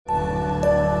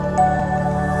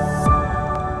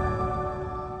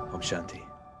Shanti.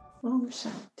 Om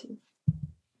Shanti.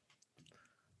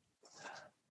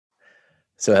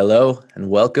 So hello and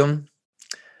welcome.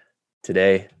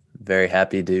 Today, very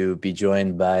happy to be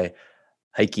joined by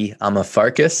Heike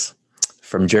Amma-Farkas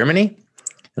from Germany.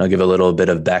 And I'll give a little bit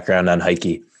of background on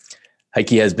Heike.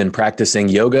 Heike has been practicing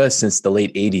yoga since the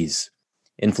late 80s,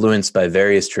 influenced by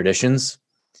various traditions,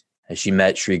 as she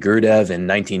met Sri Gurudev in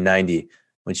 1990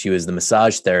 when she was the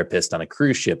massage therapist on a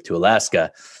cruise ship to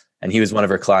Alaska, and he was one of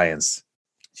her clients.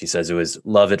 She says it was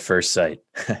love at first sight.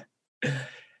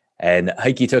 And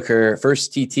Heike took her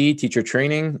first TT teacher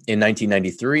training in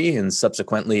 1993 and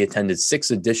subsequently attended 6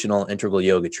 additional integral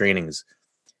yoga trainings.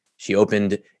 She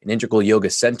opened an integral yoga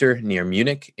center near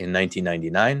Munich in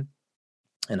 1999.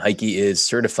 And Heike is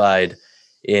certified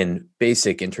in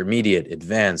basic, intermediate,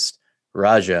 advanced,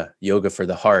 Raja, yoga for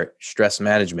the heart, stress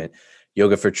management,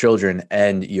 yoga for children,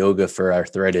 and yoga for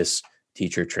arthritis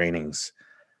teacher trainings.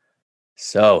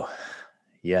 So,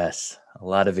 yes, a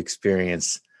lot of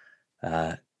experience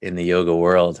in the yoga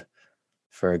world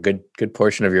for a good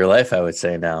portion of your life, I would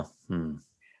say now.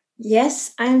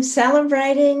 Yes, I'm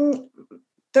celebrating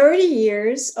 30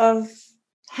 years of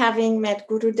having met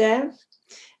Gurudev,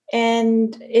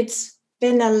 and it's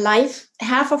been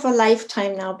half of a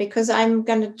lifetime now, because I'm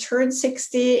going to turn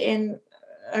 60 in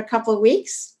a couple of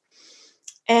weeks,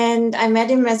 and I met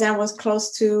him as I was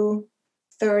close to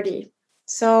 30.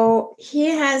 So he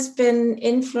has been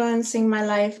influencing my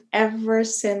life ever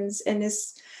since, and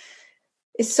is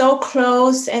so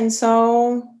close and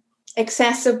so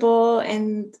accessible,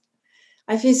 and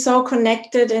I feel so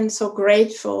connected and so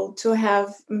grateful to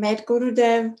have met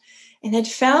Gurudev. And it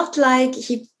felt like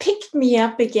he picked me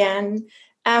up again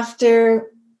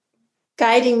after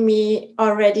guiding me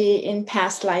already in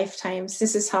past lifetimes.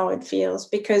 This is how it feels,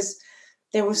 because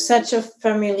there was such a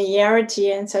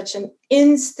familiarity and such an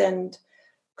instant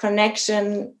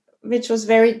connection, which was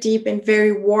very deep and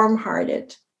very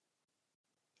warm-hearted.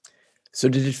 So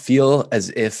did it feel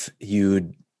as if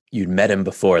you'd met him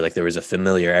before, like there was a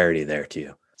familiarity there to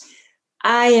you?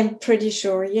 I am pretty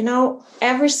sure,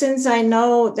 ever since I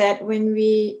know that when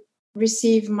we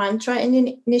receive mantra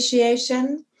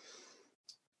initiation,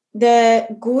 the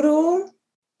guru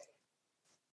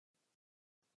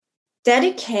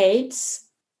dedicates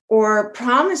or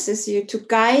promises you to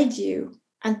guide you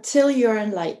until you're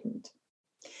enlightened.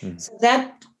 So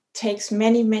that takes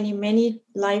many, many, many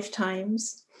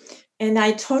lifetimes. And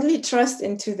I totally trust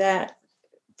into that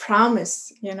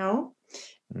promise,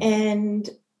 and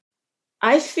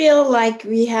I feel like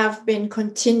we have been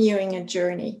continuing a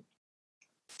journey.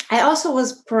 I also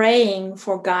was praying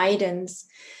for guidance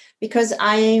because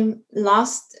I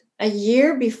lost a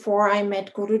year before I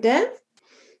met Gurudev.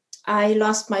 I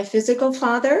lost my physical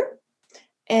father,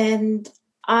 and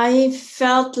I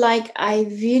felt like I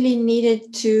really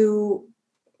needed to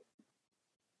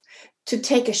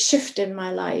take a shift in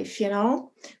my life,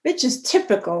 which is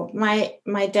typical. My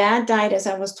dad died as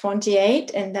I was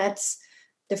 28, and that's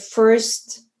the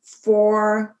first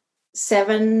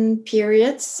 4-7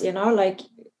 periods, we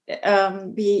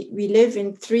live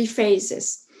in 3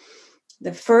 phases.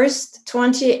 The first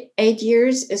 28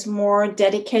 years is more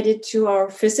dedicated to our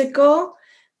physical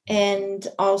and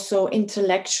also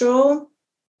intellectual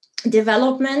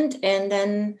development. And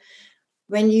then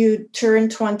when you turn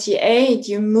 28,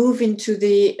 you move into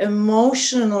the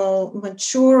emotional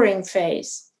maturing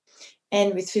phase.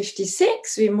 And with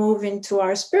 56, we move into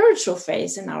our spiritual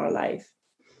phase in our life.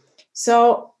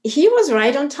 So he was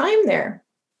right on time there,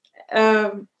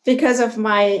 because of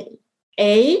my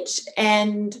age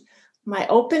and my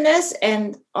openness,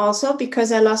 and also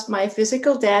because I lost my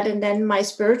physical dad, and then my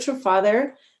spiritual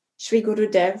father, Sri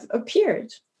Gurudev,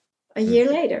 appeared a year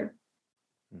later.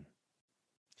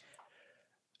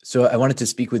 So I wanted to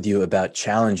speak with you about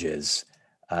challenges.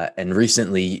 And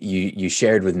recently you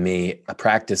shared with me a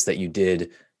practice that you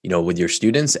did, with your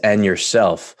students and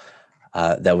yourself,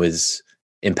 that was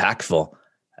impactful.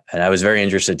 And I was very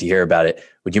interested to hear about it.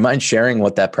 Would you mind sharing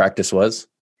what that practice was?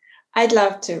 I'd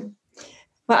love to.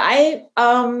 Well, I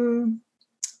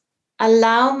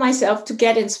allow myself to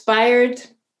get inspired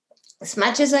as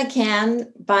much as I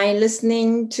can by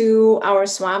listening to our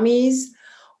swamis,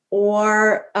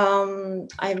 or I'm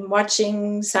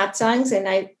watching satsangs, and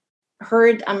I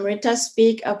heard Amrita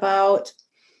speak about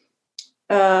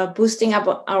boosting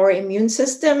up our immune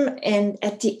system. And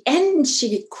at the end,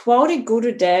 she quoted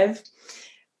Gurudev,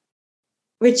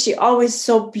 which she always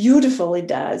so beautifully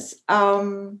does.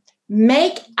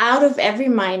 Make out of every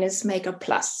minus, make a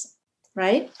plus,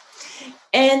 right?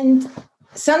 And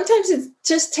sometimes it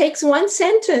just takes one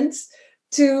sentence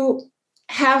to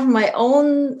have my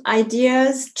own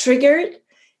ideas triggered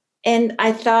And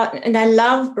I thought, and I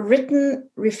love written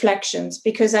reflections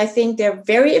because I think they're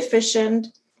very efficient.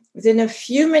 Within a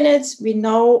few minutes, we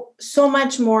know so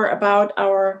much more about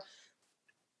our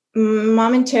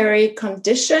momentary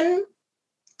condition,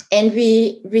 and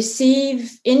we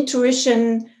receive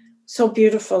intuition so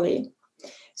beautifully.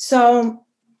 So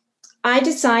I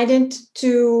decided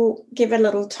to give a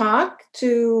little talk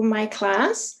to my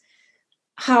class,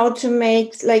 how to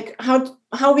make, like,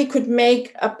 how we could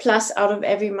make a plus out of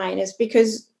every minus,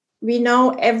 because we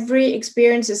know every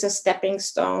experience is a stepping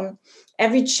stone.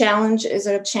 Every challenge is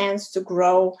a chance to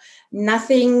grow.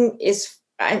 Nothing is,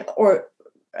 or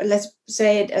let's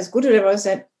say it as Gurudev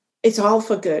said, it's all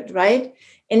for good, right?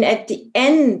 And at the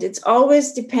end, it's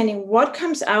always depending what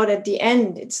comes out at the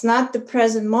end. It's not the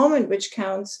present moment which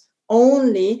counts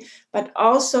only, but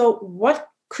also what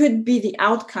could be the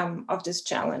outcome of this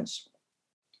challenge.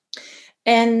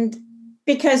 And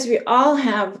because we all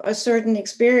have a certain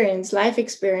experience, life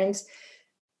experience,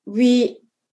 we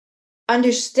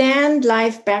understand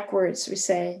life backwards, we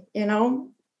say,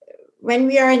 when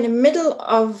we are in the middle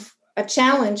of a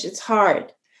challenge, it's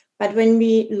hard. But when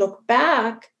we look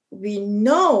back, we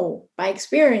know by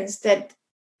experience that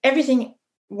everything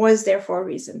was there for a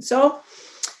reason. So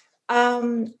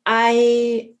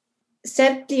I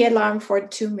set the alarm for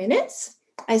 2 minutes.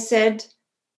 I said,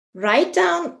 write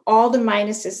down all the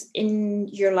minuses in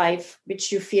your life,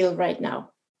 which you feel right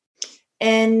now.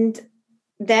 And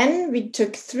then we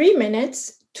took 3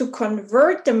 minutes to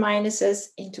convert the minuses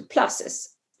into pluses,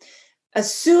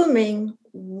 assuming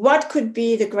what could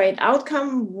be the great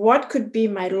outcome, what could be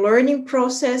my learning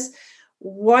process,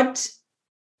 what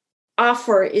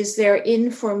offer is there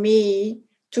in for me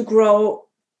to grow.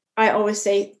 I always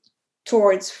say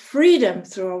towards freedom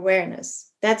through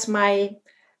awareness. That's my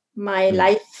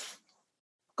life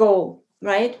goal,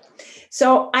 right?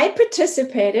 So I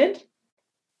participated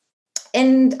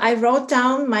and I wrote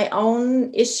down my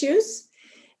own issues.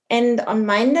 And on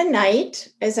Monday night,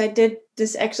 as I did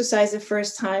this exercise the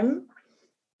first time,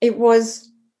 it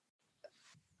was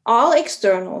all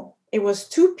external. It was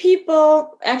 2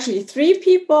 people, actually 3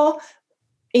 people,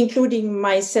 including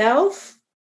myself,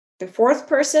 the 4th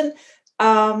person,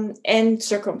 and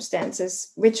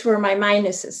circumstances, which were my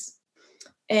minuses.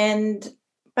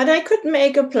 But I could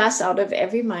make a plus out of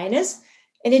every minus.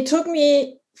 And it took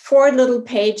me 4 little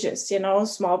pages,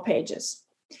 small pages.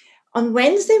 On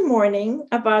Wednesday morning,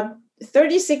 about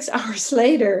 36 hours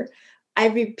later, I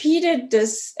repeated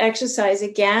this exercise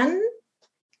again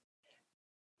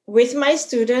with my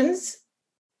students,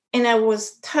 and I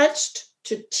was touched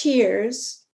to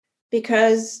tears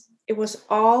because it was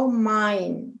all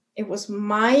mine. It was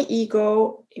my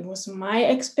ego. It was my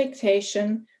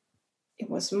expectation. It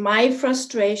was my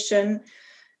frustration.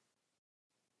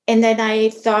 And then I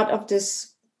thought of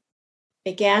this,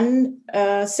 again,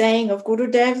 saying of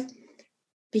Gurudev,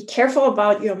 be careful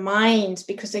about your minds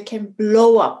because they can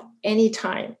blow up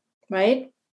anytime,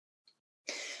 right?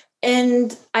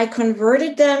 And I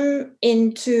converted them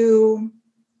into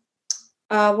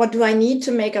what do I need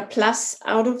to make a plus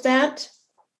out of that?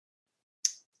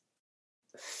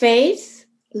 Faith,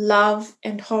 love,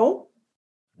 and hope.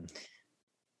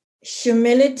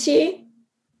 Humility,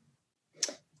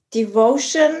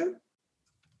 devotion,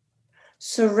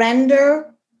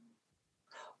 surrender,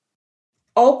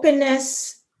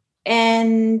 openness,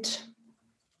 and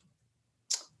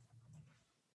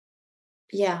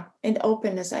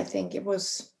openness, I think it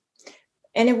was.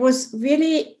 And it was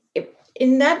really,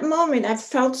 in that moment, I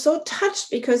felt so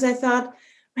touched because I thought,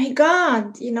 my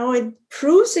God, it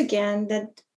proves again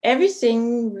that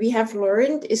everything we have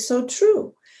learned is so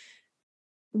true.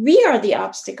 We are the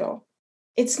obstacle.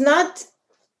 It's not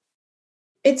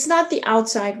the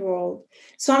outside world.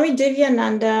 Swami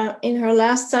Divyananda, in her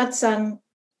last satsang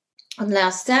on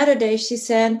last Saturday, she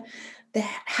said, the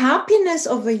happiness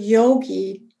of a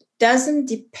yogi doesn't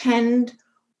depend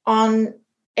on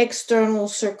external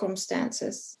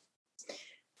circumstances.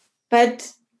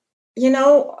 But,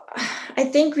 I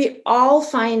think we all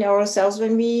find ourselves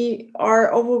when we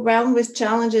are overwhelmed with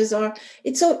challenges, or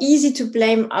it's so easy to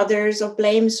blame others or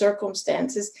blame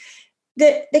circumstances.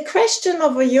 The question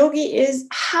of a yogi is,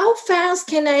 how fast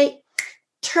can I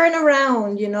turn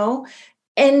around,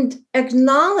 and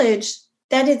acknowledge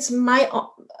that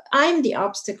I'm the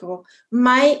obstacle.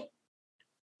 My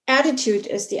attitude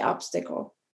is the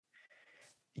obstacle.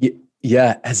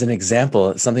 Yeah. As an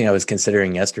example, something I was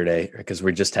considering yesterday, because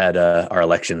we just had our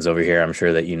elections over here. I'm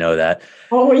sure that you know that.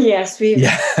 Oh, yes. We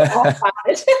all found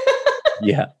it.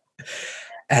 Yeah.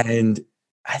 And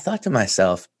I thought to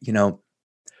myself,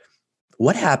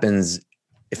 what happens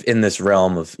if in this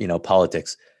realm of,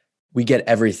 politics, we get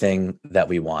everything that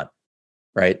we want,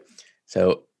 right?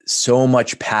 So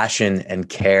much passion and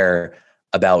care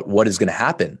about what is going to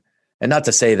happen. And not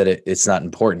to say that it's not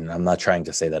important. I'm not trying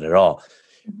to say that at all.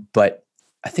 But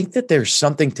I think that there's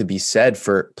something to be said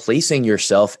for placing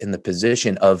yourself in the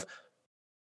position of,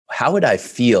 how would I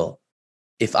feel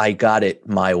if I got it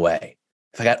my way?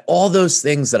 If I got all those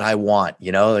things that I want,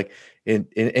 like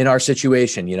in our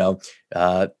situation,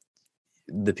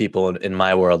 the people in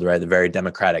my world, right, they're very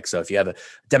democratic. So if you have a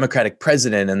democratic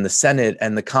president and the Senate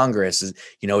and the Congress,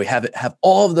 we have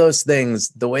all of those things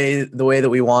the way that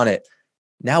we want it.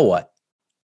 Now what?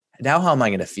 Now how am I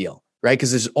going to feel? Right?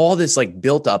 Because there's all this like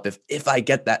built up. If I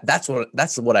get that, that's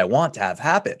what I want to have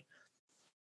happen.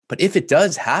 But if it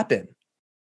does happen,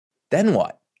 then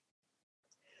what?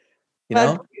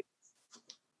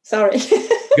 Sorry.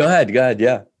 Go ahead.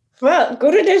 Yeah. Well,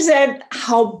 Gurudev said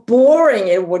how boring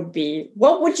it would be.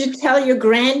 What would you tell your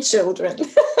grandchildren?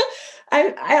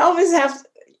 I always have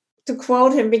to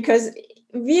quote him, because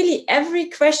really every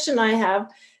question I have,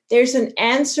 there's an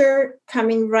answer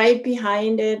coming right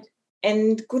behind it.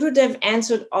 And Gurudev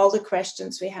answered all the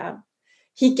questions we have.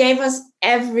 He gave us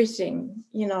everything,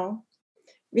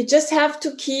 We just have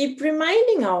to keep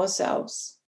reminding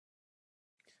ourselves.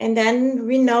 And then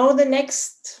we know the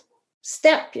next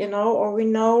step, or we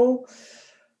know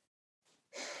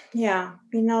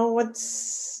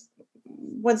what's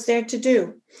there to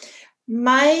do.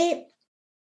 My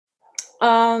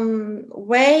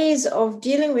ways of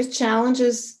dealing with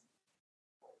challenges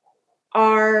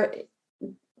are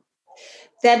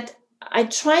that I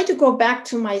try to go back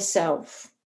to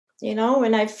myself.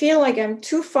 When I feel like I'm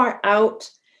too far out,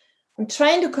 I'm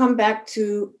trying to come back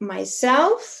to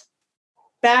myself,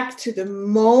 back to the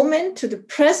moment, to the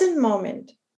present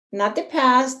moment, not the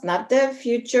past, not the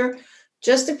future,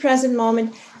 just the present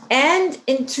moment, and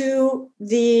into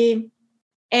the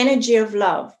energy of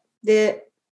love, the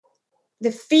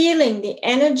feeling, the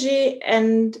energy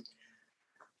and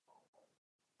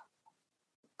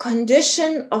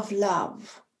condition of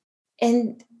love.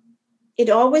 And it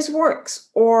always works.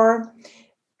 Or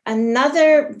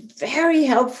another very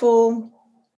helpful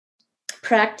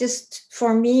practice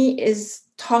for me is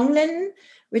Tonglen,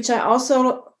 which I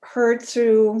also heard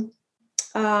through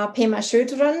Pema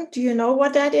Chodron. Do you know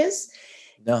what that is?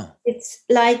 No. It's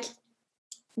like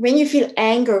when you feel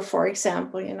anger, for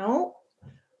example,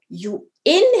 you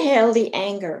inhale the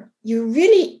anger. You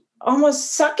really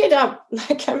almost suck it up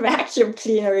like a vacuum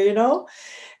cleaner,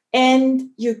 and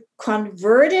you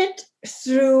convert it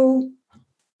through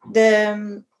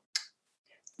the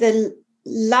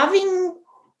loving,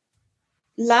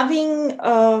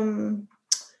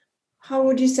 how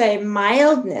would you say,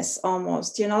 mildness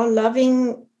almost,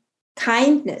 loving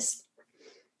kindness.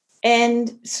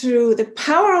 And through the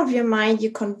power of your mind,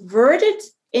 you convert it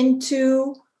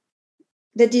into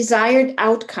the desired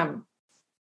outcome.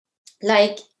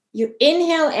 Like you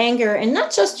inhale anger, and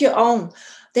not just your own,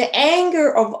 the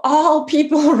anger of all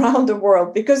people around the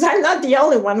world, because I'm not the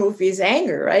only one who feels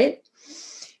anger, right?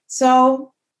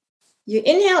 So you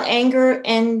inhale anger,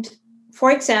 and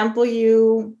for example,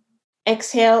 you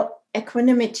exhale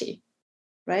equanimity,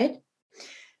 right?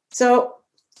 So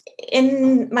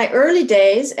in my early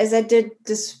days, as I did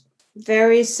this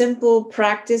very simple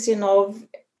practice, of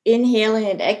inhaling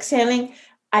and exhaling,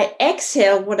 I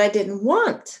exhaled what I didn't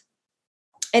want,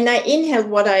 and I inhaled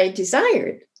what I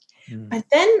desired. But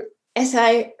then as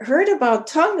I heard about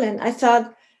Tonglen, I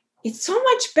thought it's so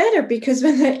much better, because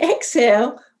when I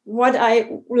exhale what I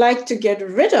like to get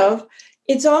rid of,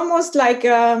 it's almost like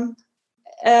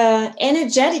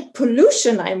energetic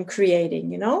pollution I'm creating,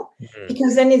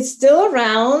 because then it's still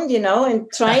around, and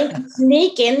trying to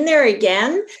sneak in there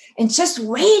again, and just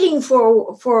waiting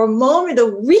for a moment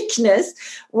of weakness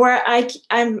where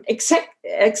I'm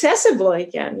accessible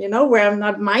again, where I'm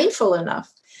not mindful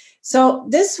enough. So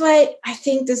this way, I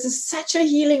think this is such a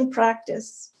healing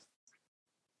practice.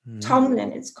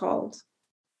 Tonglen, it's called.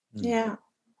 Yeah.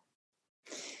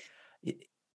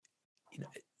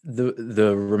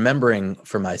 The remembering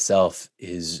for myself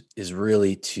is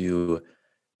really to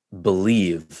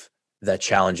believe that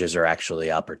challenges are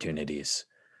actually opportunities.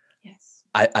 Yes.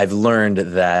 I've learned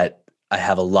that I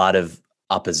have a lot of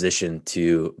opposition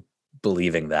to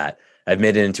believing that. I've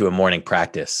made it into a morning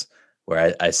practice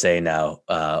where I say now,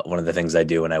 one of the things I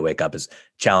do when I wake up is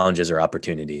challenges are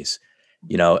opportunities,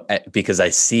 because I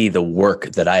see the work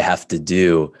that I have to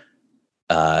do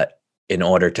in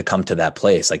order to come to that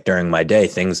place. Like during my day,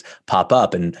 things pop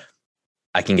up and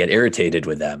I can get irritated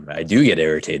with them. I do get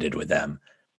irritated with them.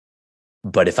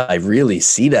 But if I really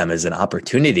see them as an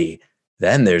opportunity,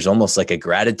 then there's almost like a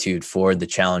gratitude for the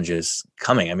challenges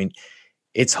coming. I mean,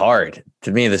 It's hard.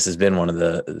 To me, this has been one of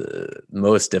the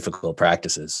most difficult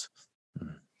practices.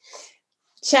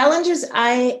 Challenges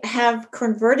I have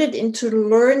converted into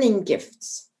learning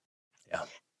gifts. Yeah.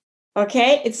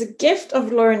 Okay, it's a gift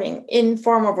of learning in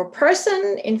form of a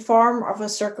person, in form of a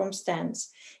circumstance.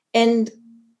 And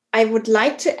I would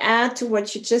like to add to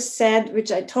what you just said,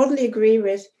 which I totally agree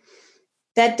with,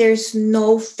 that there's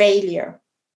no failure.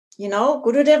 You know,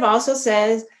 Gurudev also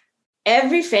says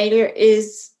every failure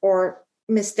is, or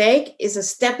mistake is, a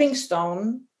stepping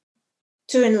stone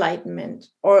to enlightenment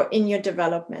or in your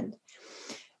development.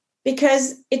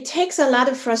 Because it takes a lot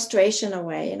of frustration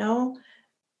away, you know.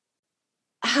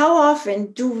 How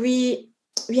often do we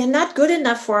are not good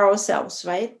enough for ourselves,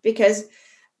 right? Because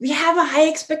we have a high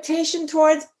expectation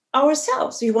towards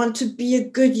ourselves. We want to be a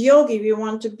good yogi. We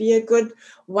want to be a good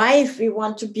wife. We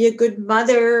want to be a good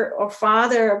mother or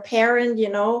father or parent, you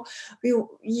know. We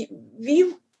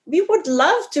would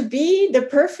love to be the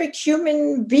perfect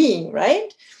human being,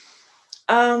 right?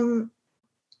 But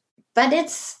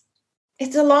it's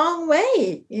a long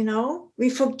way, you know. We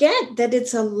forget that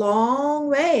it's a long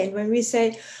way. And when we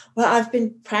say, well, I've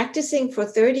been practicing for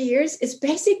 30 years, it's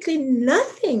basically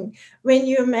nothing when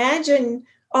you imagine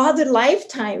all the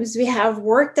lifetimes we have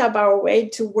worked up our way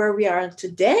to where we are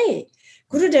today.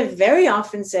 Gurudev very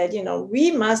often said, you know,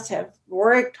 we must have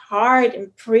worked hard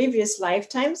in previous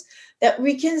lifetimes that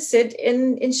we can sit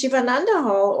in Shivananda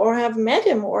Hall or have met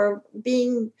him or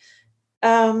being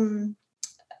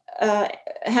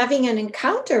having an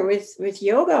encounter with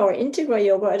yoga or integral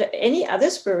yoga or any other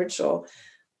spiritual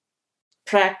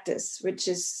practice, which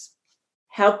is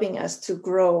helping us to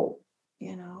grow,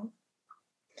 you know.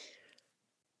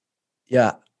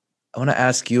 Yeah. I want to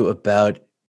ask you about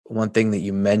one thing that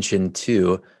you mentioned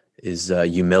too is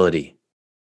humility.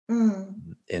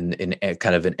 In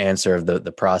kind of an answer of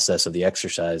the process of the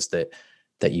exercise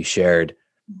that you shared.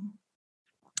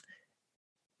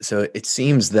 So it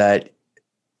seems that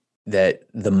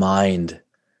the mind,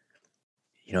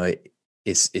 you know,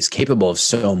 is capable of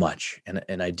so much,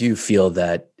 and I do feel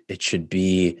that it should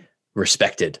be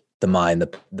respected. The mind,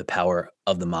 the power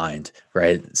of the mind,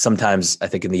 right? Sometimes I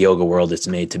think in the yoga world, it's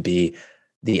made to be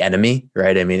the enemy,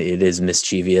 right? I mean, it is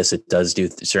mischievous. It does do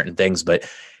certain things, but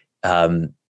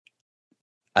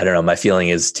I don't know. My feeling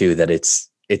is too that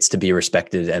it's to be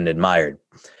respected and admired.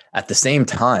 At the same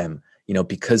time, you know,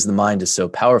 because the mind is so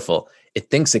powerful,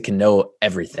 it thinks it can know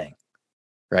everything,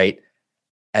 right?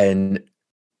 And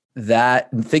that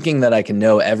thinking that I can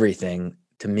know everything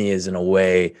to me is in a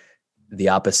way the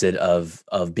opposite of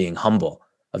being humble,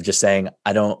 of just saying,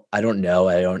 I don't know,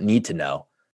 I don't need to know.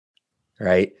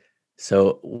 Right.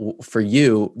 So for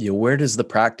you, where does the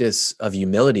practice of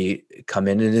humility come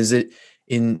in? And is it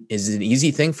an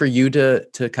easy thing for you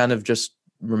to kind of just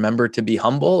remember to be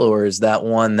humble, or is that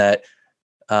one that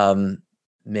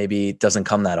maybe doesn't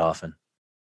come that often?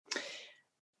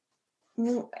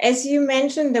 As you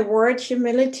mentioned the word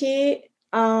humility,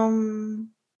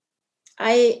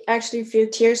 I actually feel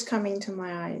tears coming to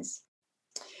my eyes.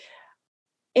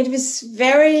 It was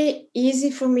very easy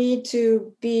for me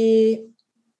to be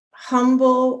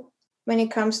humble when it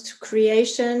comes to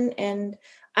creation, and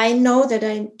I know that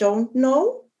I don't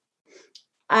know.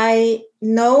 I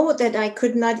know that I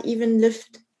could not even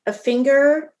lift a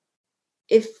finger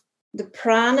if the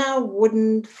prana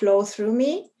wouldn't flow through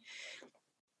me.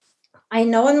 I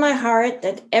know in my heart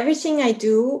that everything I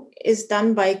do is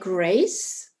done by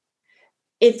grace.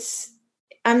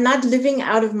 I'm not living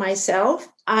out of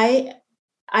myself. I'm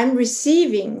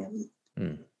receiving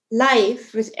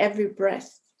life with every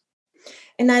breath.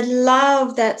 And I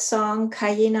love that song,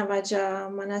 Kayena Vaja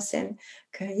Manasen.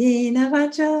 Kayena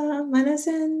Vaja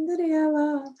Manasen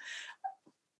Driyava.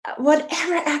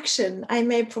 Whatever action I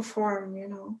may perform, you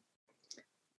know,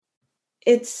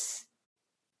 it's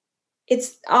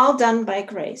all done by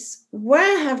grace.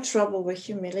 Where I have trouble with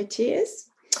humility is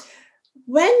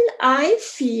when I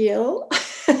feel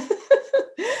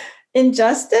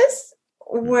injustice,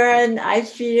 when I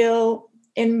feel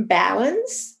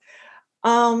imbalance,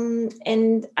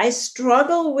 and I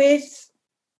struggle with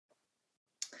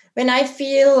when I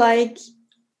feel like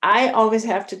I always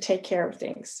have to take care of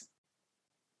things.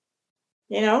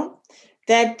 You know,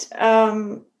 that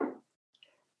I'm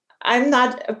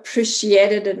not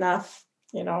appreciated enough.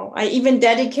 You know, I even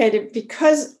dedicated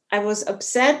because I was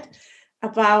upset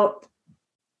about,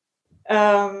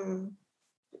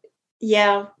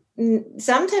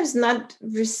 sometimes not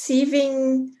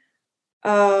receiving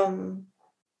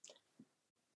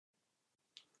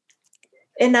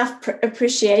enough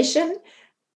appreciation.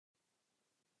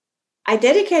 I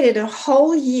dedicated a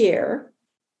whole year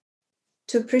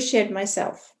to appreciate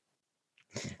myself.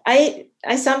 I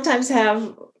I sometimes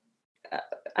have,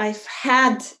 I've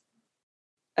had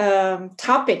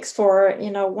topics for,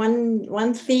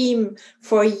 one theme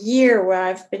for a year where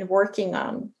I've been working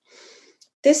on.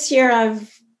 This year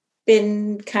I've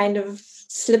been kind of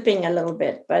slipping a little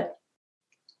bit, but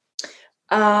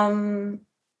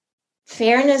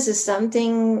fairness is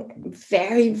something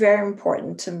very, very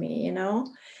important to me,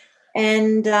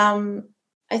 and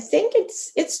I think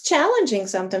it's challenging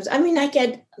sometimes. I mean, I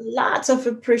get lots of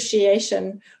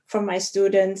appreciation from my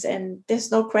students, and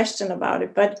there's no question about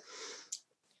it. But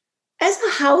as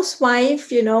a housewife,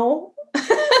 sometimes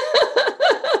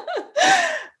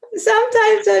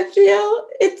I feel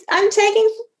I'm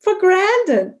taking for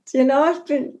granted. I've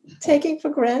been taking for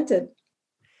granted.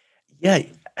 Yeah,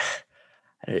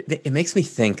 it makes me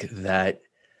think that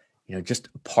just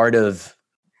part of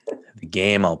the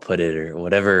game, I'll put it, or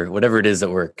whatever it is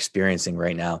that we're experiencing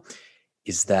right now,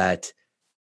 is that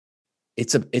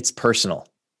it's personal,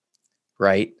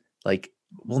 right? Like,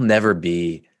 we'll never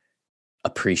be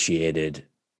appreciated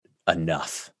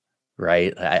enough,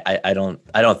 right? I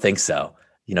don't think so.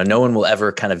 No one will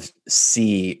ever kind of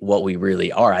see what we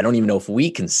really are. I don't even know if we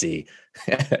can see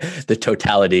the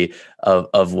totality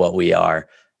of what we are.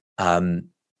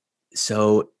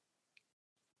 So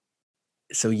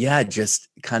yeah, just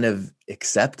kind of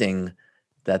accepting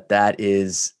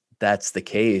that's the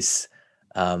case.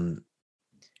 I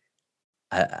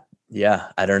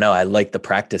don't know. I like the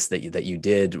practice that you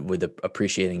did with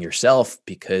appreciating yourself,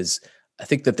 because I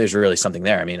think that there's really something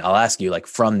there. I mean, I'll ask you, like,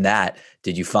 from that,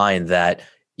 did you find that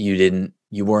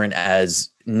you weren't as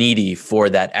needy for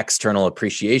that external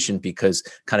appreciation because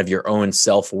kind of your own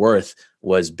self-worth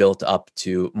was built up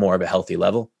to more of a healthy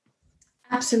level?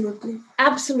 Absolutely.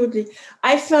 Absolutely.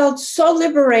 I felt so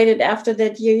liberated after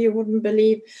that year, you wouldn't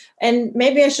believe. And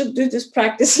maybe I should do this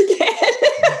practice again.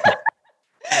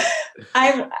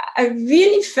 I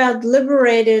really felt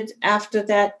liberated after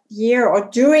that year, or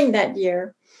during that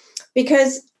year,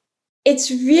 because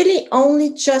it's really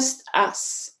only just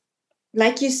us.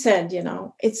 Like you said,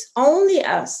 it's only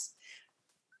us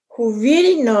who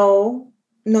really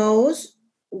knows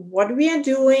what we are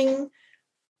doing,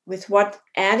 with what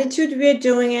attitude we are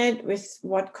doing it, with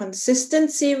what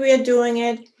consistency we are doing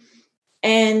it.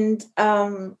 And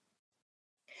I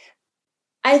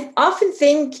often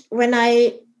think when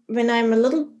I'm a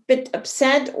little bit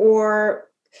upset, or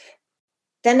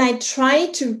then I try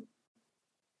to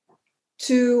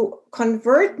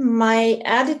convert my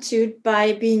attitude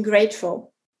by being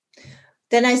grateful.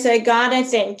 Then I say, God, I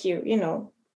thank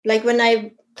you, like when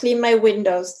I clean my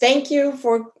windows, thank you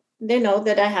for,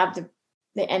 that I have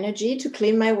the energy to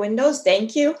clean my windows.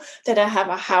 Thank you that I have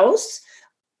a house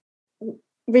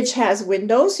which has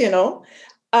windows, and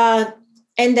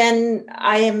then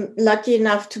I am lucky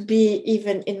enough to be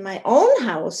even in my own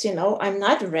house, I'm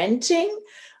not renting.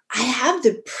 I have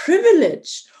the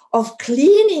privilege of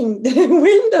cleaning the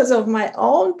windows of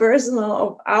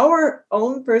our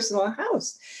own personal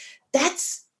house.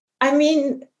 That's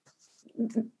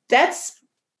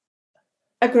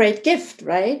a great gift,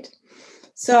 right?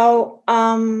 So,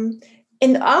 and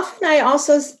often I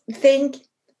also think,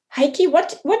 Heike,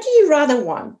 what do you rather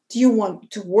want? Do you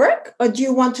want to work, or do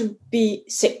you want to be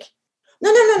sick?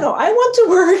 No. I want to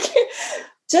work.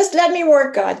 Just let me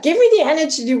work, God. Give me the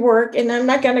energy to work, and I'm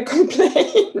not going to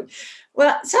complain.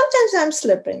 Well, sometimes I'm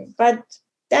slipping, but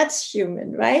that's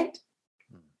human, right?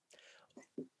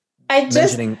 I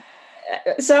just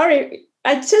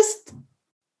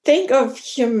think of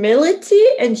humility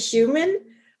and human,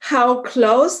 how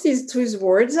close these two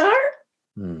words are.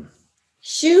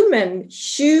 Human,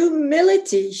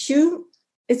 humility,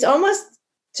 it's almost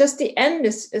just the end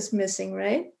is missing,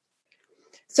 right?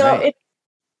 So right.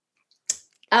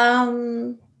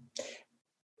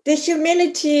 The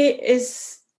humility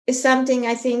is something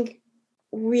I think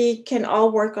we can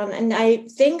all work on. And I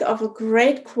think of a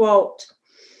great quote: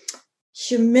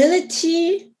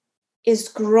 humility is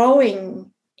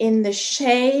growing in the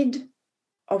shade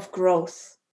of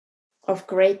growth, of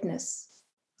greatness.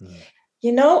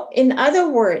 In other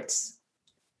words,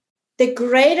 the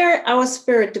greater our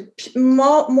spirit, the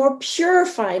more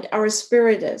purified our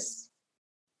spirit is,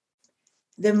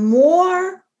 the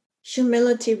more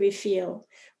humility we feel.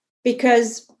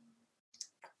 Because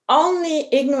only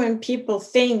ignorant people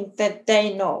think that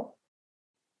they know.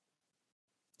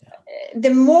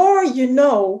 The more you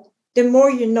know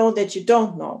that you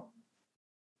don't know.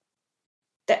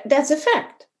 That's a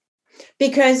fact.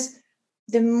 Because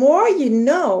the more you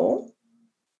know,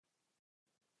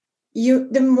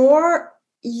 the more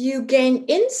you gain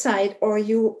insight, or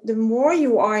the more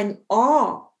you are in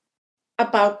awe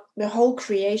about the whole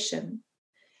creation.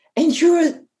 And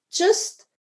you're just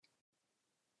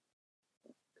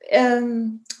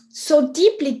so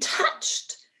deeply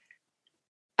touched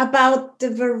about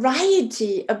the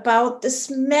variety, about the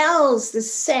smells, the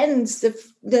scents,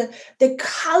 the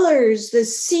colors, the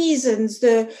seasons,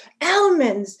 the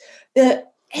elements,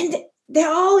 and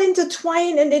they're all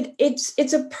intertwined, and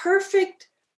it's a perfect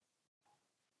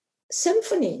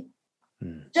symphony.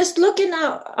 Just look at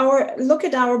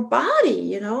our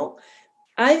body.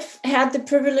 I've had the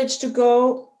privilege to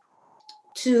go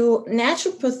to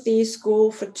naturopathy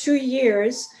school for 2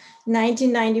 years,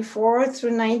 1994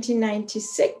 through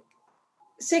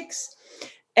 1996.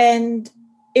 And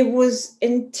it was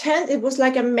intense. It was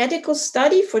like a medical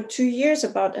study for 2 years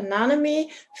about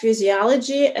anatomy,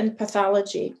 physiology, and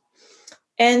pathology.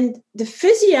 And the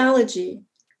physiology,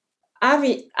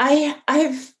 Avi, I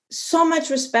have so much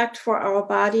respect for our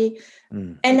body.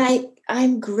 And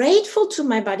I'm grateful to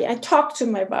my body. I talk to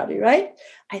my body, right?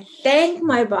 I thank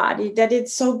my body that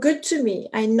it's so good to me.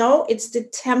 I know it's the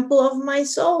temple of my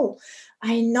soul.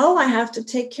 I know I have to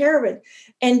take care of it.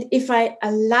 And if I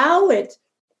allow it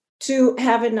to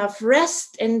have enough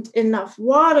rest and enough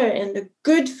water and the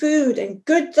good food and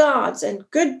good thoughts and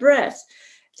good breath,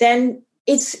 then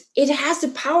it has the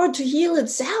power to heal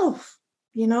itself.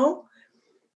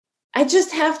 I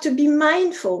just have to be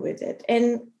mindful with it.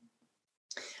 And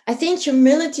I think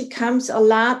humility comes a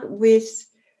lot with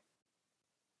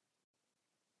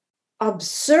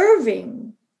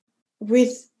observing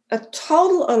with a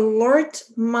total alert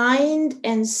mind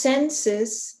and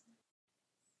senses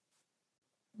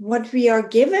what we are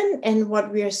given and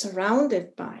what we are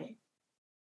surrounded by.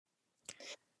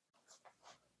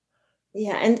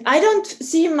 Yeah, and I don't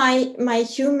see my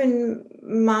human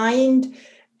mind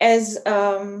as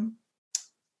I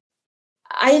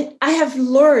have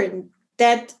learned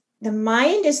that the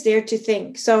mind is there to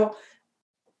think. So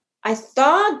I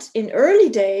thought in early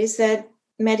days that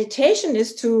meditation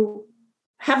is to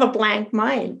have a blank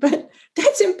mind, but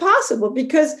that's impossible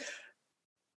because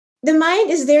the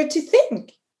mind is there to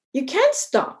think. You can't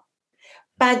stop,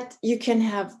 but you can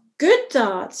have good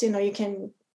thoughts. You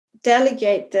can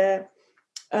delegate the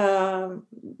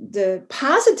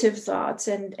positive thoughts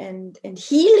and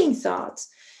healing thoughts.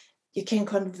 You can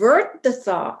convert the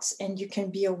thoughts and you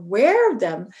can be aware of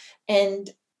them.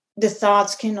 And the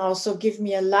thoughts can also give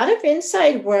me a lot of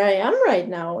insight where I am right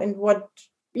now and what,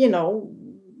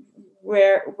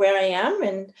 where I am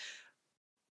and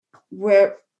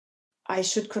where I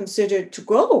should consider to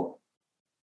go.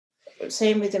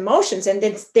 Same with emotions. And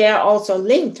they're also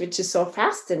linked, which is so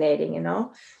fascinating,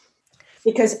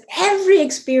 because every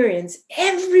experience,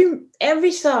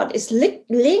 every thought is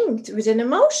linked with an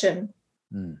emotion.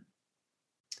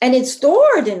 And it's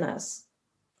stored in us.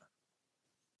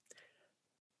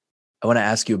 I want to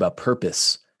ask you about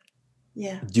purpose.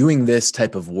 Yeah. Doing this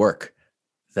type of work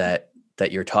that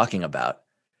you're talking about,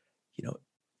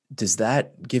 does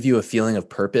that give you a feeling of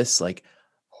purpose? Like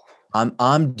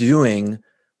I'm doing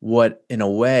what in a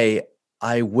way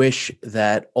I wish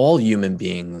that all human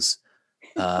beings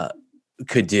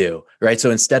could do, right? So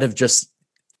instead of just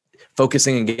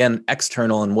focusing again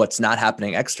external and what's not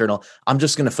happening external, I'm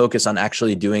just going to focus on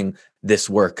actually doing this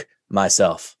work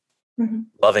myself,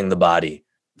 loving the body,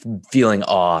 feeling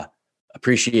awe,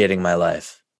 appreciating my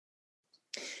life.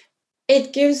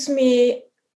 It gives me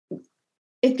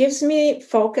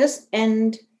focus,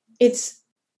 and it's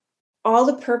all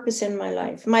the purpose in my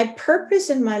life. My purpose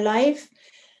in my life,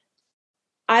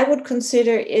 I would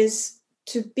consider, is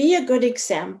to be a good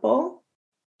example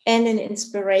and an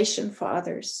inspiration for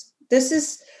others. This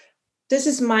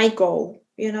is my goal,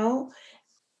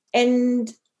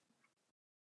 and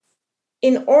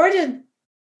in order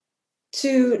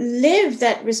to live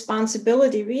that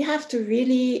responsibility, we have to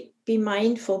really be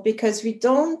mindful, because we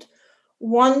don't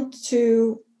want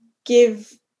to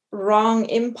give wrong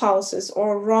impulses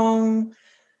or wrong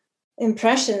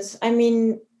impressions. I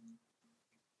mean,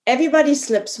 everybody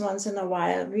slips once in a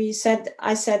while.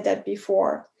 I said that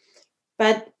before.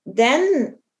 But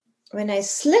then when I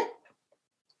slip,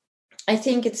 I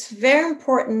think it's very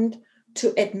important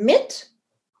to admit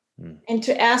and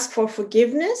to ask for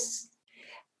forgiveness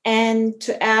and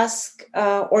to ask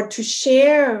or to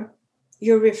share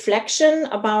your reflection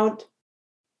about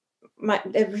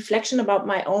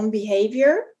my own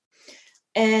behavior,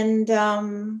 and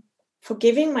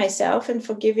forgiving myself and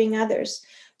forgiving others.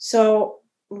 So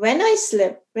when I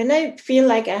slip, when I feel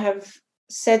like I have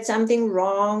said something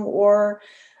wrong or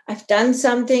I've done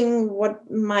something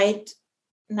what might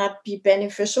not be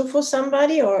beneficial for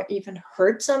somebody or even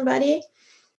hurt somebody,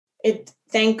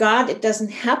 thank God it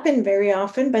doesn't happen very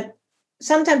often, but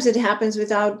sometimes it happens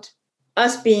without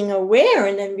us being aware,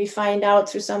 and then we find out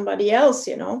through somebody else,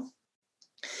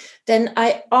 then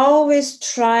I always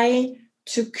try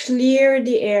to clear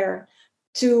the air,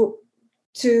 to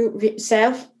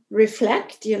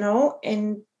self-reflect,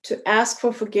 and to ask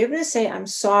for forgiveness, say, I'm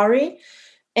sorry.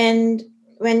 And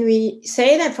when we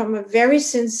say that from a very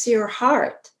sincere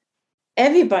heart,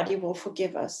 everybody will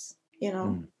forgive us,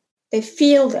 They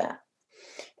feel that.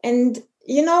 And,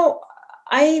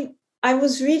 I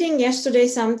was reading yesterday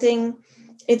something,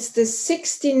 it's the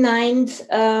 69th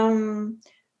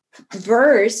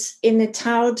verse in the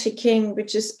Tao Te Ching,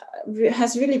 which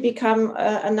has really become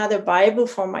another Bible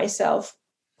for myself,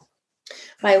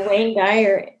 by Wayne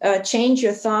Dyer. Change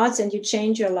your thoughts and you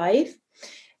change your life.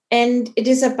 And it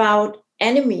is about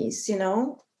enemies,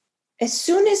 As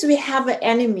soon as we have an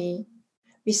enemy,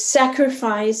 we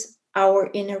sacrifice our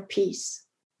inner peace.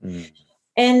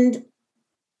 And,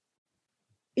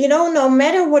 no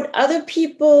matter what other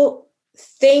people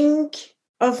think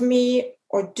of me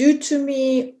or do to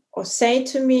me or say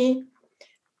to me,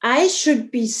 I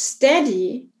should be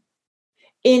steady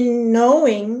in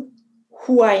knowing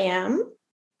who I am,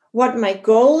 what my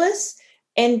goal is,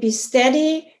 and be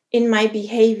steady in my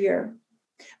behavior.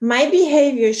 My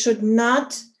behavior should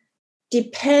not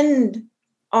depend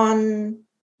on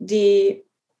the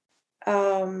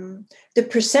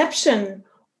perception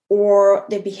or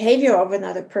the behavior of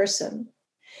another person.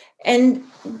 And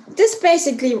this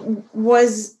basically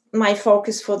was my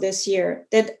focus for this year,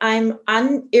 that I'm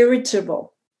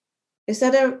unirritable. Is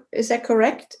that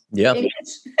correct? Yeah.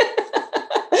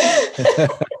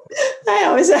 I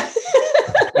always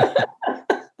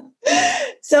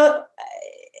So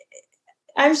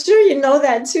I'm sure you know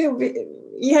that too.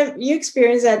 You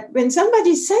experience that when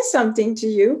somebody says something to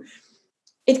you,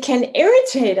 it can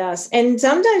irritate us. And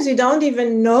sometimes we don't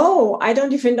even know. I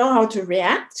don't even know how to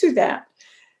react to that.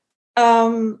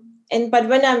 But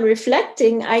when I'm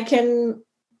reflecting, I can,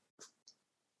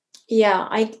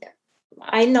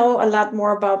 I know a lot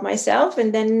more about myself,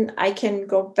 and then I can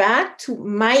go back to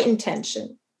my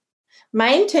intention. My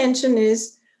intention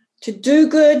is to do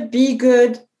good, be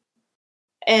good,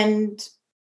 and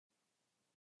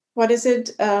what is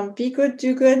it? Be good,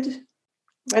 do good,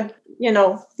 but,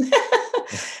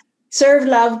 serve,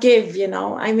 love, give,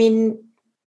 I mean,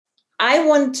 I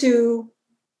want to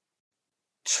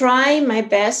try my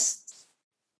best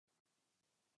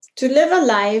to live a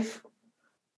life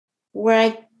where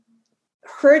I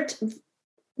hurt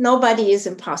nobody is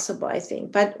impossible, I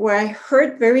think, but where I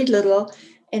hurt very little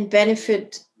and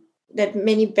benefit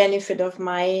of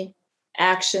my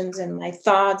actions and my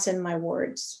thoughts and my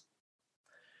words.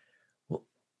 Well,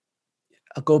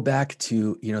 I'll go back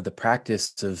to, the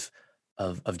practice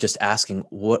of just asking,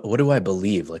 what do I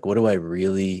believe? Like, what do I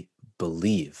really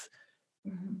believe?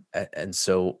 Mm-hmm. And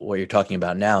so what you're talking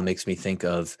about now makes me think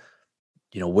of,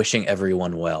 wishing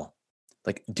everyone well.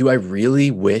 Like, do I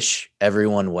really wish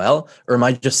everyone well? Or am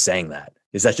I just saying that?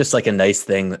 Is that just like a nice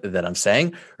thing that I'm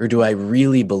saying? Or do I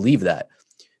really believe that?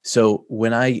 So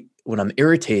when I'm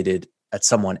irritated at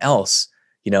someone else,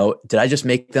 did I just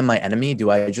make them my enemy? Do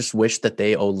I just wish that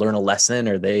they learn a lesson,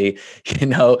 or they,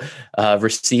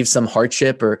 receive some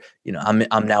hardship, or,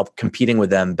 I'm now competing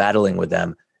with them, battling with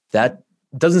them? That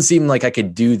doesn't seem like I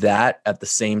could do that at the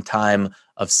same time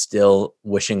of still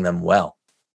wishing them well.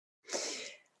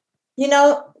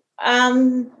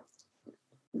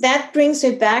 That brings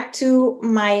me back to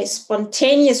my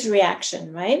spontaneous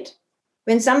reaction, right?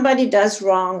 When somebody does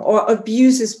wrong or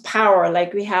abuses power,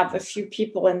 like we have a few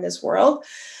people in this world,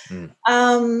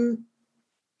 I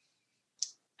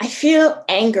feel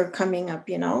anger coming up,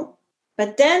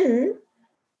 But then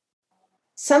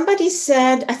somebody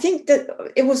said, I think that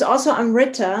it was also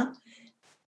Amrita,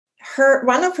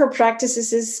 one of her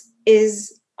practices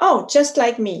is just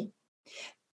like me.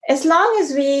 As long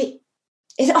as it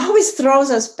always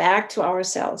throws us back to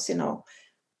ourselves,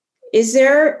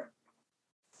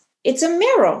 it's a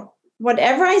mirror.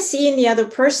 Whatever I see in the other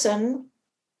person,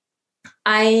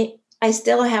 I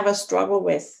still have a struggle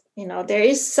with. There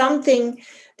is something,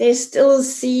 there's still a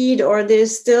seed, or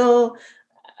there's still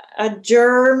a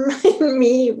germ in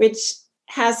me which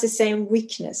has the same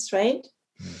weakness, right?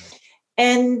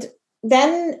 And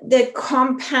then the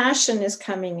compassion is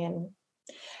coming in.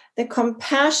 The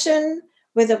compassion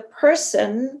with a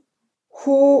person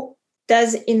who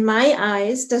does, in my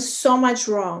eyes, does so much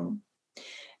wrong.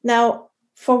 Now,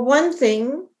 for one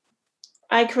thing,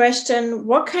 I question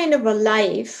what kind of a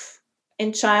life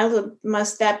in childhood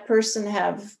must that person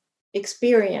have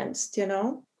experienced,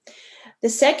 The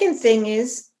second thing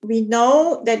is, we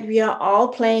know that we are all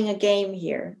playing a game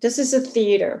here. This is a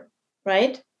theater,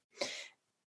 right?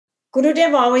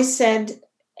 Gurudev always said,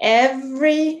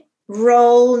 every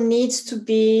role needs to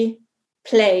be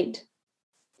played.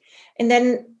 And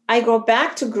then I go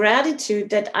back to gratitude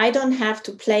that I don't have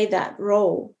to play that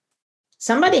role.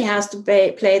 Somebody has to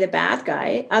play the bad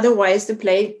guy. Otherwise, the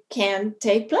play can't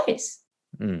take place.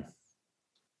 Mm.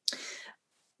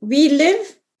 We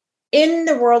live in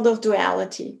the world of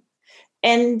duality.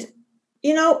 And,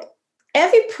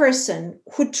 every person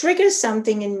who triggers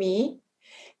something in me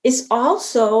is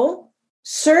also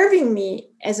serving me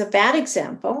as a bad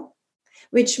example,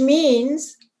 which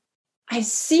means I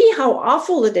see how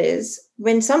awful it is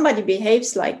when somebody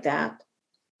behaves like that.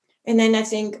 And then I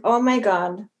think, oh my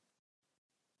God,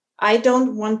 I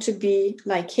don't want to be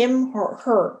like him or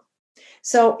her.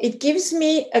 So it gives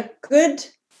me a good,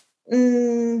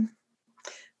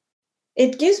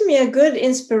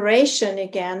 inspiration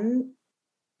again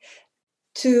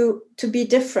to be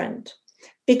different.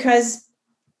 Because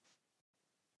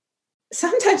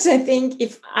sometimes I think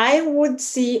if I would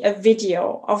see a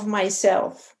video of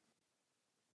myself,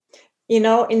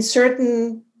 in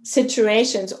certain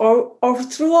situations or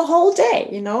through a whole day,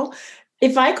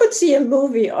 if I could see a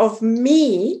movie of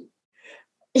me,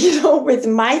 with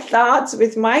my thoughts,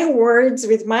 with my words,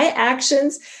 with my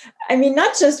actions, I mean,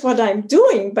 not just what I'm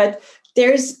doing, but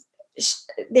there are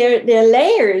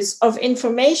layers of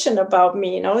information about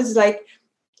me, it's like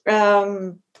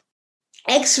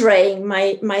X-raying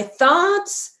my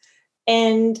thoughts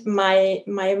and my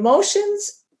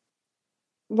emotions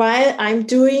while I'm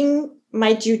doing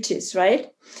my duties,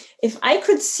 right? If I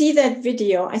could see that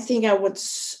video, I think I would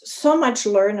so much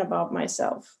learn about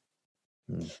myself.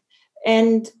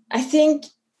 And I think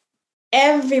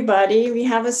we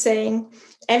have a saying,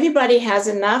 everybody has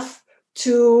enough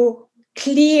to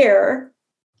clear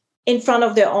in front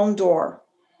of their own door.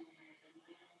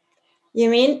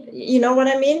 You know what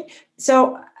I mean?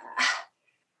 So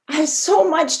I have so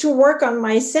much to work on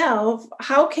myself.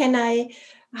 How can I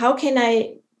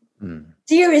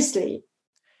seriously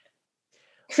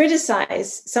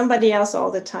criticize somebody else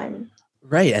all the time?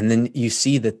 Right. And then you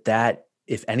see that,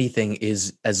 if anything,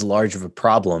 is as large of a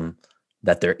problem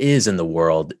that there is in the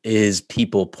world, is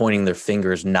people pointing their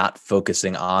fingers, not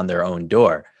focusing on their own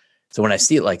door. So when I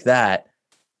see it like that,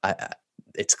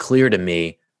 it's clear to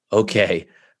me, okay,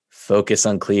 focus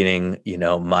on cleaning,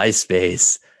 my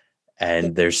space.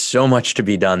 And there's so much to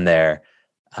be done there.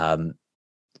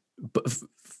 But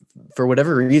for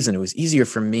whatever reason, it was easier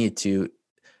for me to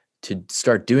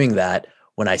start doing that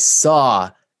when I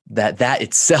saw that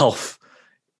itself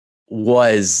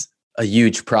was a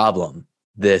huge problem.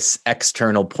 This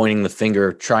external pointing the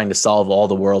finger, trying to solve all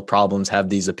the world problems, have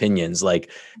these opinions, like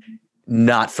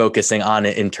not focusing on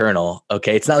it internal.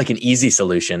 Okay. It's not like an easy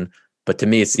solution, but to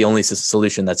me, it's the only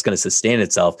solution that's going to sustain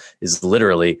itself is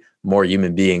literally more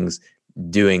human beings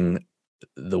doing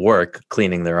the work,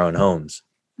 cleaning their own homes.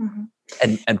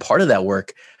 Mm-hmm. And part of that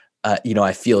work,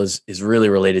 I feel is really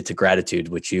related to gratitude,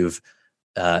 which you've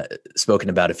spoken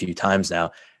about a few times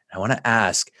now. I want to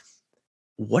ask,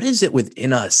 what is it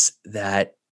within us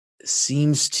that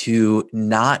seems to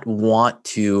not want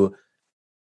to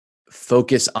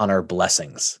focus on our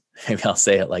blessings? Maybe I'll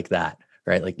say it like that,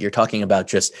 right? Like you're talking about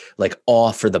just like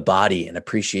awe for the body and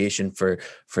appreciation for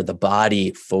the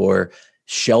body, for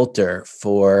shelter,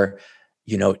 for,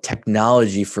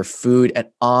 technology, for food, and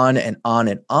on and on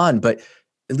and on. But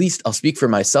at least I'll speak for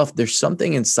myself. There's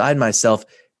something inside myself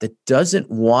that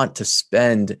doesn't want to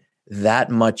spend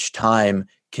that much time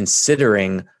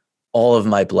considering all of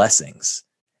my blessings.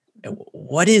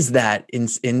 What is that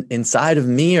inside of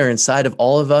me or inside of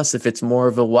all of us, if it's more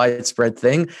of a widespread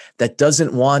thing, that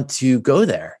doesn't want to go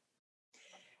there?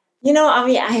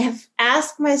 I have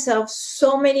asked myself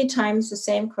so many times the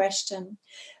same question,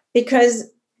 because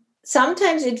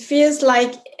sometimes it feels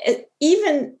like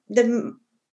even the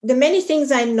many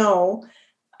things I know,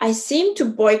 I seem to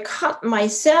boycott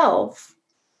myself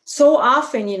so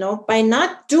often, by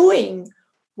not doing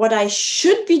what I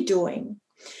should be doing.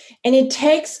 And it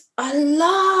takes a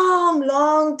long,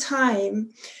 long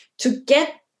time to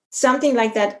get something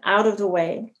like that out of the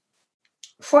way.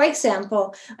 For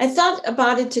example, I thought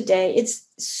about it today. It's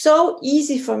so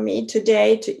easy for me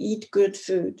today to eat good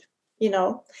food,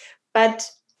 but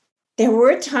there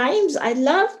were times I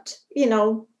loved,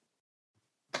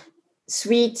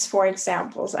 sweets, for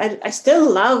example. I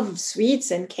still love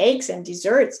sweets and cakes and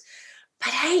desserts,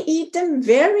 but I eat them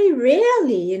very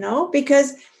rarely,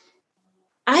 because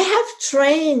I have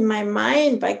trained my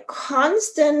mind by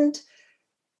constant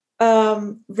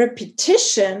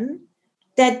repetition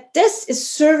that this is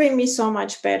serving me so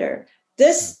much better.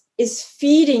 This is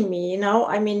feeding me,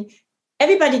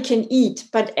 everybody can eat,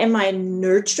 but am I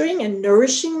nurturing and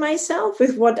nourishing myself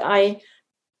with what I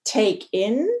take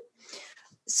in.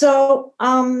 So,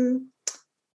 and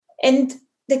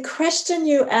the question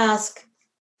you ask,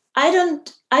 I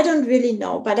don't really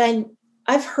know, but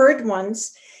I've heard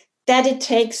once that it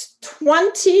takes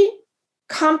 20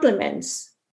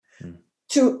 compliments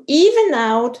to even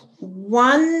out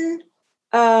one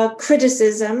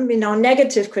criticism,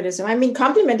 negative criticism. I mean,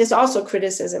 compliment is also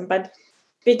criticism, but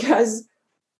because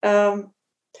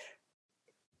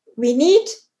we need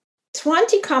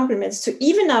 20 compliments to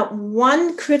even out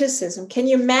one criticism. Can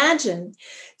you imagine?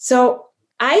 So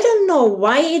I don't know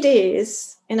why it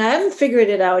is, and I haven't figured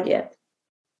it out yet.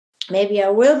 Maybe I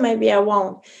will, maybe I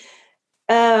won't.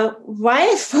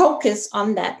 Why I focus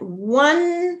on that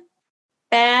one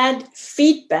bad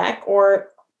feedback or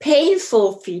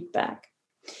painful feedback.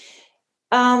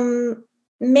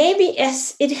 Maybe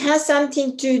as it has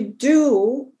something to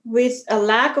do with a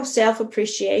lack of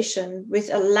self-appreciation,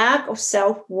 with a lack of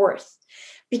self-worth.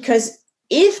 Because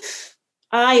if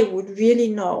I would really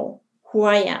know who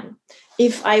I am,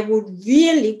 if I would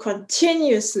really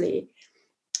continuously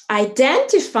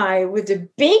identify with the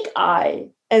big I,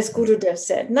 as Gurudev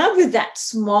said, not with that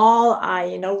small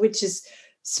I, which is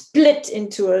split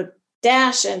into a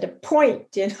dash and a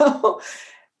point, if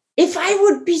I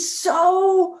would be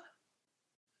so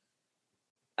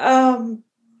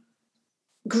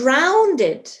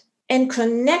grounded and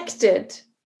connected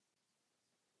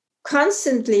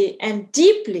constantly and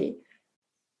deeply,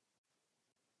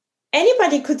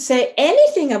 anybody could say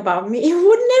anything about me, it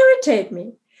wouldn't irritate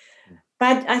me.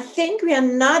 But I think we are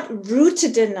not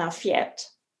rooted enough yet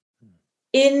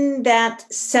in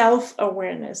that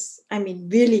self-awareness. I mean,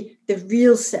 really the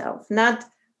real self, not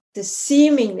the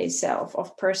seemingly self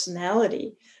of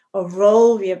personality or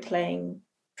role we are playing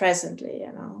presently,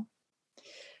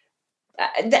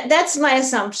 That's my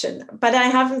assumption, but I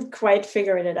haven't quite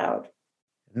figured it out.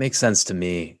 It makes sense to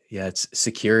me. Yeah, it's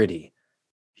security,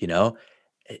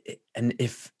 and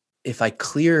if I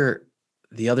clear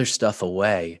the other stuff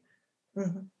away,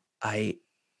 I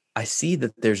see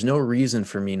that there's no reason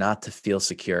for me not to feel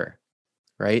secure,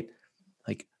 right?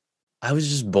 Like I was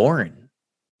just born.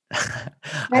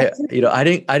 I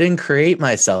didn't create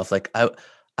myself. Like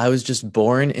I was just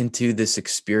born into this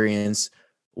experience.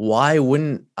 Why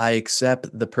wouldn't I accept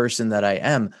the person that I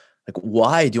am? Like,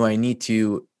 why do I need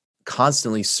to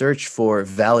constantly search for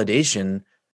validation?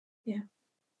 Yeah.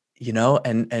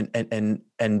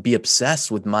 And be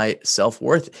obsessed with my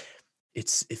self-worth. It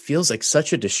feels like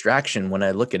such a distraction when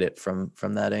I look at it from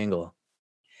that angle.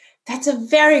 That's a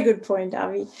very good point,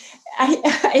 Avi.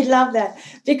 I love that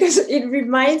because it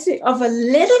reminds me of a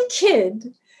little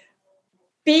kid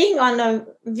being on a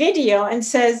video and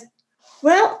says,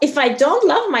 well, if I don't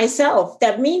love myself,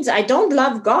 that means I don't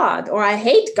love God or I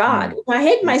hate God. If I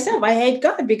hate myself, I hate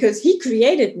God because he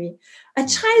created me. A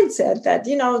child said that,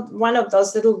 one of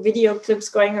those little video clips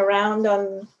going around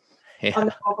on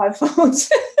the mobile phones.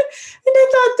 And I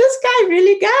thought, this guy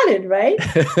really got it, right?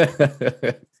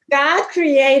 God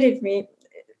created me.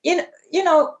 In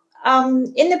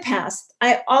the past,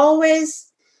 it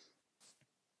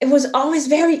was always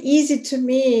very easy to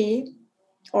me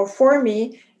or for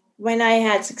me when I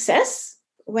had success,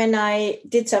 when I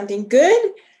did something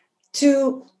good,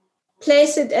 to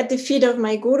place it at the feet of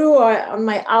my guru or on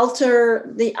my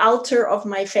altar, the altar of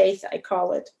my faith, I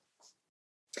call it.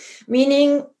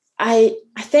 Meaning, I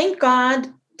thank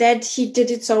God that he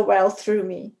did it so well through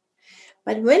me.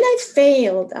 But when I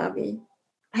failed, Avi,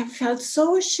 I felt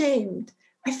so ashamed.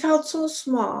 I felt so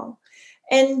small.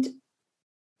 And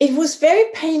it was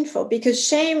very painful because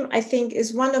shame, I think,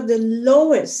 is one of the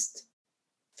lowest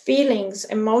feelings,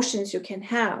 emotions you can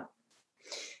have.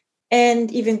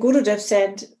 And even Gurudev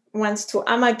said once to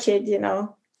Amakid,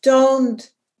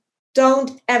 don't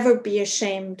ever be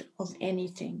ashamed of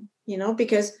anything,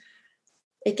 because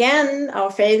again, our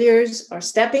failures are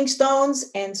stepping stones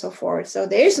and so forth. So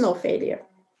there is no failure.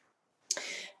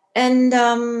 And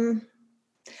now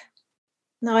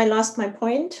I lost my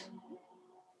point.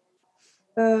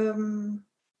 Yeah,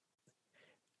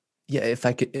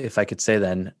 if I could say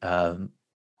then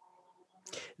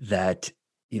that,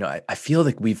 I feel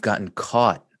like we've gotten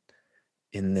caught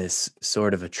in this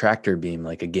sort of a tractor beam,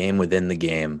 like a game within the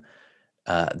game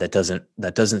that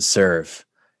doesn't serve.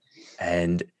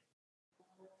 And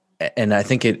I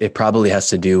think it probably has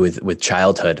to do with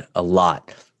childhood a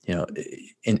lot.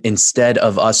 Instead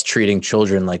of us treating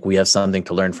children like we have something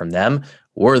to learn from them,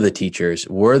 we're the teachers,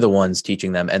 we're the ones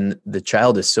teaching them. And the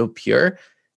child is so pure.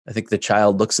 I think the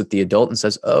child looks at the adult and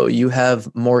says, oh, you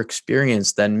have more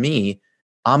experience than me.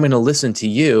 I'm going to listen to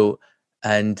you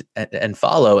and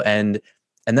follow. And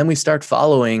then we start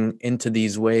following into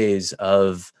these ways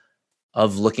of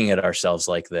of looking at ourselves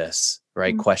like this,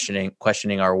 right?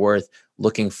 Questioning our worth,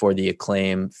 looking for the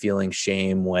acclaim, feeling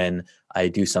shame when I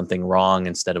do something wrong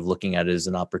instead of looking at it as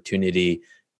an opportunity,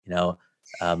 yeah.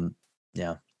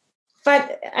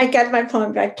 But I got my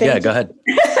point back. Yeah, go ahead.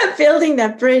 Building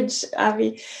that bridge,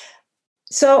 Avi.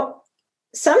 So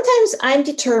sometimes I'm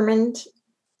determined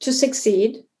to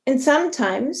succeed, and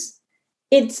sometimes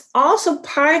it's also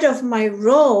part of my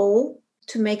role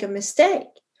to make a mistake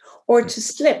or to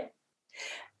slip.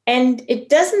 And it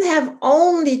doesn't have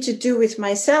only to do with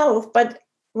myself, but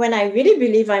when I really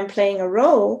believe I'm playing a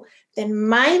role, then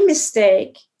my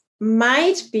mistake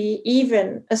might be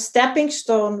even a stepping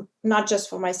stone, not just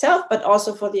for myself, but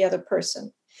also for the other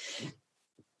person.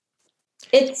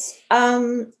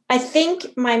 I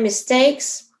think my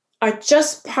mistakes are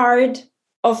just part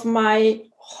of my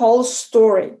whole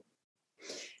story.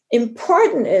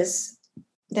 Important is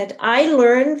that I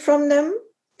learn from them.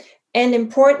 And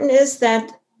important is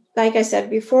that, like I said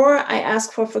before, I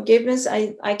ask for forgiveness.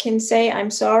 I can say,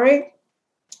 I'm sorry.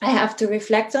 I have to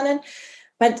reflect on it.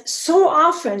 But so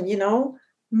often,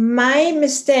 my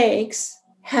mistakes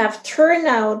have turned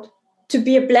out to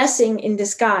be a blessing in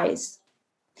disguise.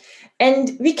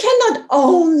 And we cannot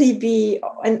only be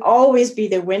and always be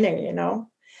the winner,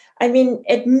 I mean,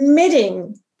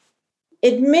 admitting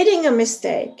a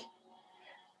mistake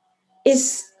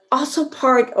is also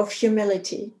part of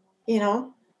humility,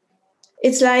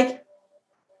 It's like,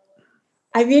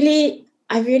 I really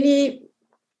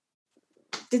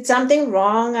did something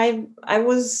wrong. I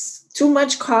was too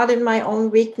much caught in my own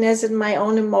weakness and my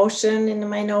own emotion and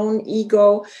my own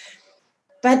ego.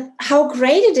 But how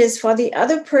great it is for the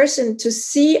other person to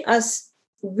see us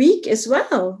weak as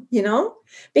well,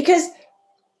 Because,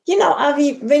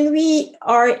 Avi, when we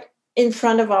are in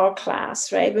front of our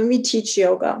class, right, when we teach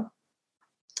yoga,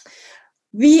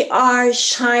 we are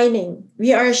shining.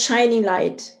 We are a shining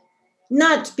light,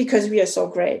 not because we are so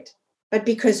great, but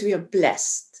because we are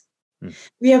blessed.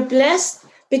 We are blessed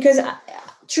because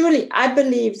truly, I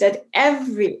believe that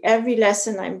every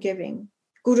lesson I'm giving,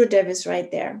 Gurudev is right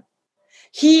there.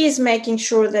 He is making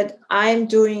sure that I'm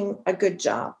doing a good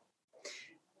job.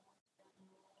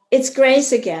 It's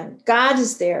grace again. God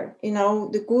is there,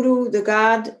 the Guru, the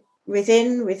God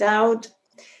within, without.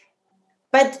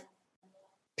 But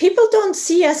people don't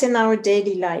see us in our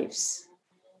daily lives.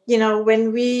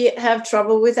 When we have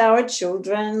trouble with our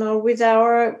children or with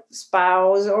our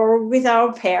spouse or with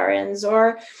our parents,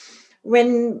 or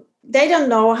when they don't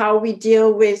know how we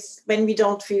deal with when we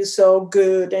don't feel so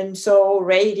good and so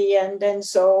radiant and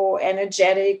so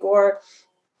energetic, or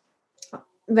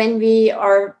when we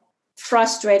are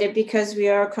frustrated because we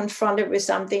are confronted with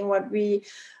something what we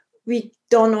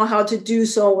don't know how to do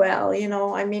so well.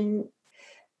 I mean,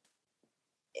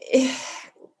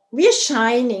 we are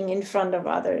shining in front of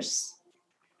others,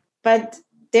 but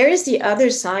there is the other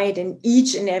side in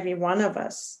each and every one of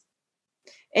us.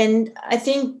 And I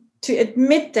think to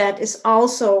admit that is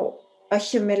also a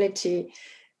humility.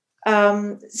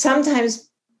 Sometimes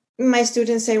my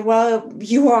students say, well,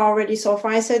 you are already so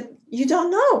far. I said, you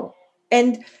don't know.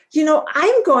 And,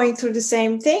 I'm going through the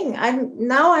same thing.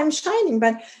 I'm shining,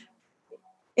 but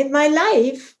in my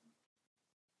life,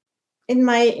 in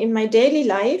my daily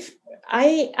life,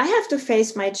 I have to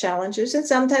face my challenges, and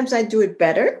sometimes I do it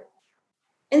better,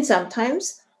 and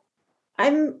sometimes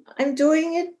I'm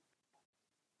doing it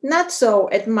not so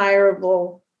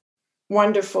admirable,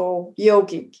 wonderful,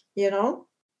 yogic,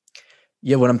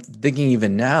 Yeah, what I'm thinking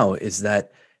even now is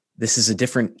that this is a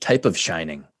different type of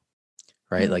shining,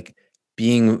 right? Mm-hmm. Like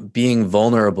being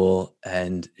vulnerable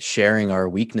and sharing our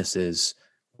weaknesses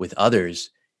with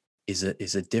others is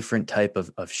a different type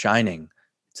of shining.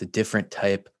 It's a different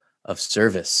type of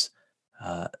service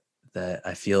that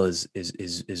I feel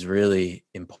is really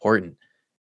important.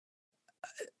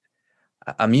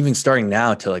 I'm even starting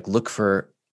now to look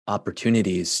for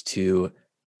opportunities to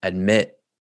admit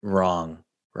wrong,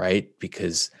 right?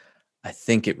 Because I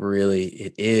think it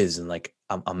is, and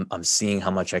I'm seeing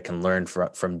how much I can learn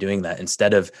from doing that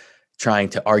instead of trying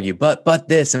to argue, but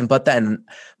this and but that. And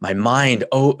my mind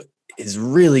is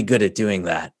really good at doing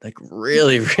that,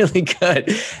 really, really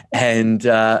good. And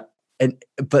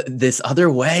but this other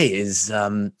way is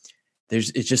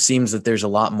it just seems that there's a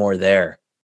lot more there.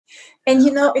 And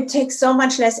it takes so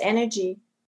much less energy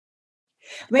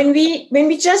when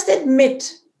we just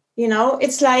admit.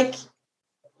 It's like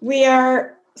we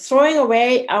are throwing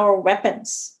away our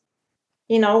weapons.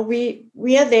 We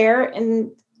are there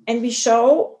and we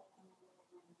show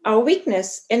our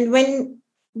weakness. And when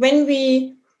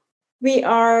we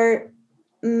are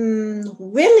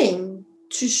willing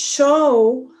to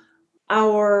show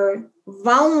our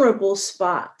vulnerable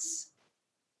spots,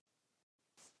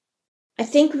 I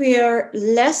think we are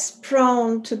less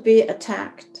prone to be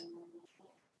attacked,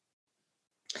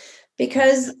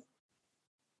 because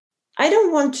I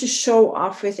don't want to show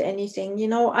off with anything.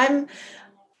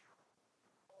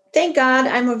 Thank God,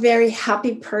 I'm a very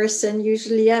happy person.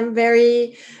 Usually I'm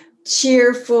very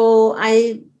cheerful.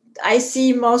 I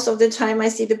see most of the time, I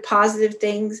see the positive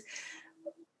things.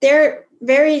 There are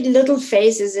very little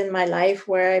phases in my life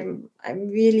where I'm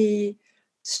really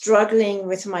struggling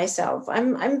with myself.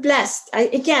 I'm blessed. I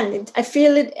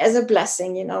feel it as a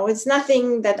blessing. It's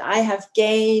nothing that I have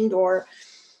gained or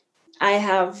I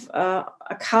have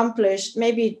accomplished,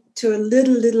 maybe to a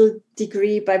little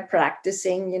degree by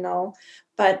practicing.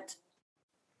 But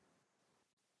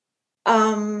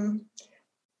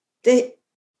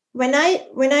when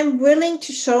I'm willing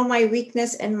to show my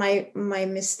weakness and my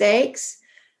mistakes,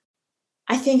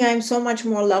 I think I'm so much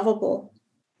more lovable.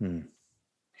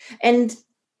 And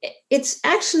it's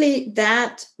actually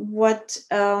what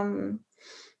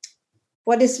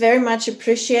is very much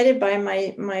appreciated by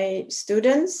my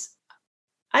students.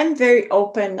 I'm very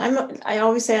open. I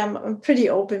always say I'm a pretty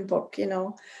open book.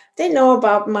 They know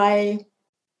about my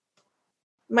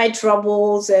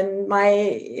troubles and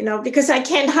because I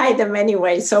can't hide them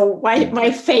anyway. So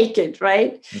why fake it,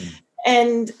 right?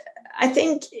 And I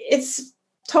think it's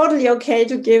totally okay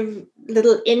to give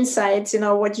little insights,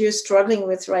 what you're struggling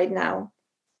with right now.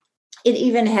 It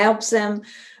even helps them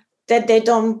that they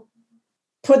don't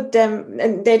put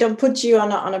you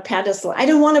on a pedestal. I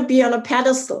don't want to be on a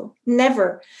pedestal.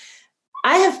 Never.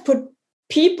 I have put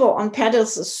people on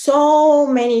pedestals so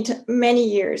many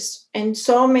years and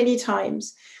so many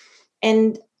times.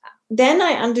 And then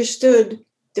I understood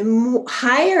the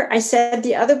higher I set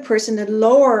the other person, the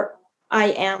lower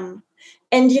I am.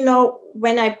 And,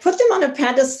 when I put them on a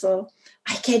pedestal,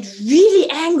 I get really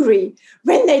angry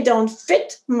when they don't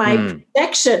fit my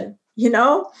projection,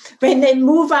 when they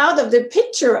move out of the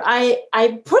picture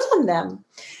I put on them.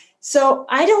 So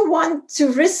I don't want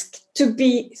to risk to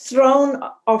be thrown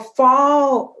or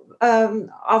fall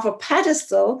off a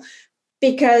pedestal,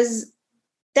 because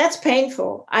that's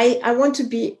painful. I want to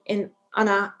be on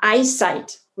an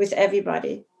eyesight with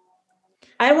everybody.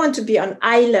 I want to be on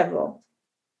eye level.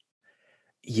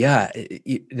 Yeah.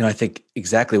 I think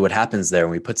exactly what happens there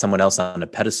when we put someone else on a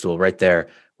pedestal right there,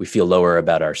 we feel lower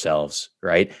about ourselves.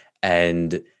 Right.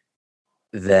 And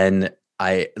then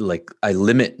I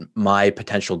limit my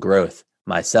potential growth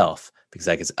myself, because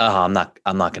I guess, I'm not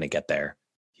going to get there.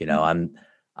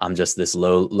 I'm just this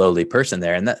lowly person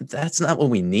there. And that's not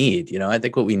what we need. I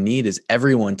think what we need is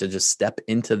everyone to just step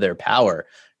into their power.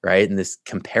 Right. And this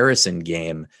comparison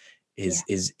game is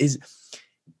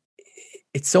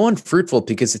it's so unfruitful,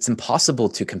 because it's impossible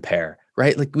to compare,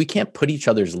 right? Like, we can't put each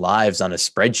other's lives on a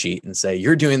spreadsheet and say,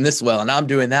 you're doing this well and I'm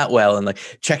doing that well, and like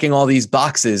checking all these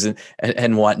boxes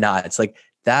and whatnot. It's like,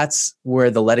 that's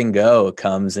where the letting go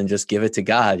comes, and just give it to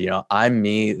God. I'm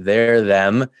me, they're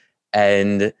them,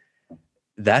 and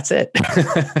that's it.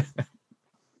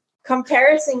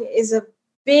 Comparison is a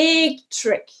big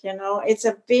trick, it's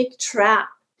a big trap.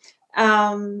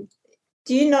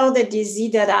 Do you know the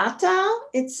desiderata?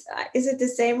 Is it the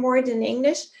same word in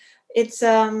English? It's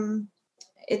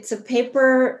a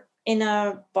paper in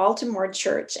a Baltimore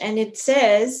church, and it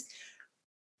says,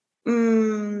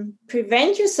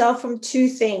 prevent yourself from two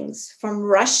things: from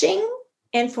rushing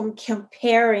and from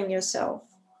comparing yourself.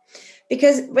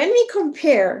 Because when we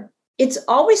compare, it's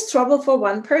always trouble for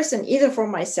one person, either for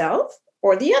myself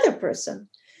or the other person.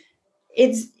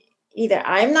 It's either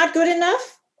I'm not good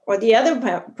enough, or the other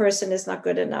person is not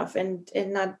good enough and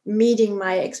not meeting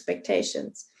my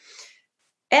expectations.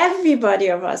 Everybody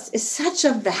of us is such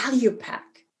a value pack,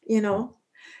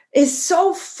 is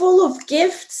so full of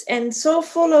gifts and so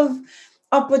full of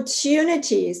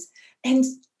opportunities. And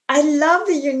I love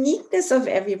the uniqueness of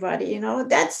everybody,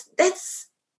 that's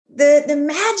the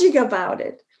magic about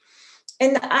it.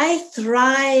 And I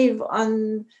thrive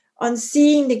on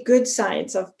seeing the good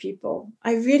sides of people.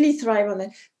 I really thrive on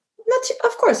it.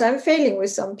 Of course, I'm failing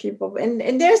with some people.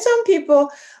 And there are some people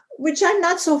which I'm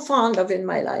not so fond of in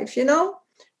my life,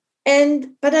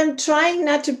 but I'm trying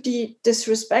not to be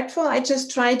disrespectful. I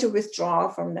just try to withdraw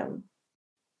from them.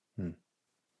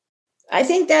 I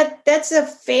think that's a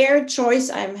fair choice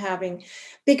I'm having,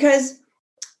 because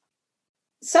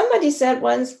somebody said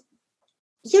once,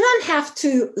 you don't have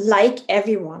to like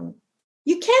everyone.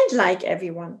 You can't like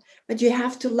everyone, but you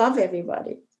have to love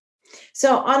everybody.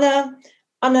 So on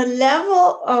a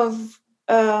level of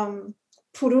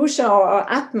Purusha or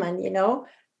Atman,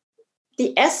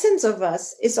 the essence of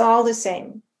us is all the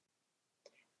same.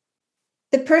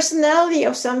 The personality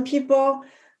of some people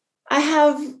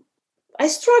I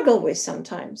struggle with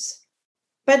sometimes.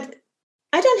 but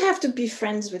I don't have to be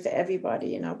friends with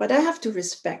everybody, but I have to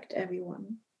respect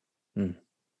everyone.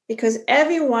 Because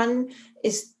everyone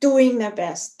is doing their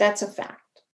best. That's a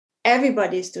fact.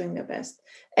 Everybody is doing their best.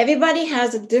 Everybody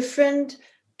has a different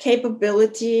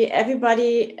capability.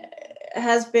 Everybody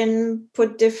has been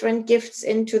put different gifts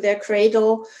into their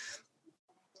cradle,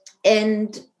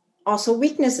 and also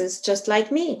weaknesses, just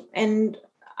like me. And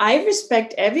I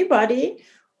respect everybody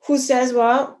who says,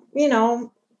 well,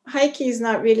 Heike is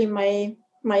not really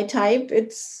my type.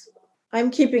 I'm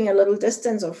keeping a little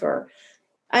distance of her.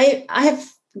 I have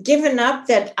given up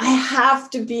that I have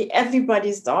to be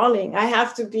everybody's darling. I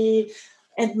have to be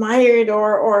admired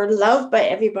or loved by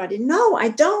everybody. No, I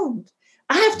don't.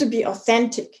 I have to be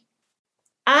authentic.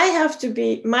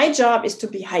 My job is to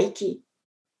be Heike.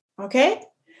 Okay?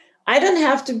 I don't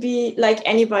have to be like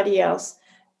anybody else,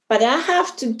 but I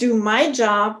have to do my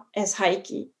job as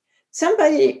Heike.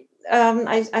 Somebody,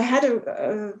 I had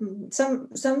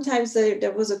sometimes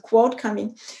there was a quote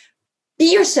coming: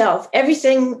 be yourself.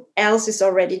 Everything else is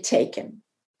already taken.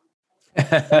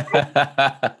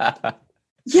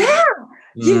 Yeah.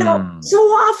 So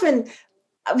often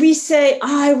we say,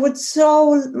 I would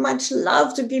so much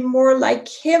love to be more like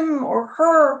him or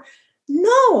her.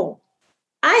 No,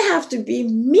 I have to be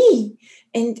me.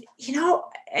 And,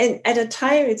 and at a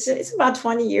time, it's about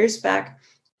 20 years back,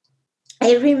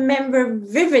 I remember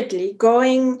vividly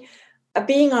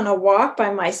being on a walk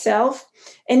by myself.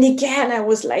 And again, I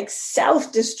was like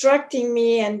self-destructing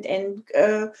me and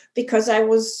because I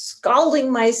was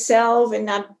scolding myself and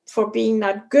not for being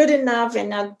not good enough and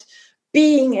not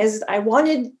being as I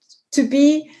wanted to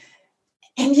be.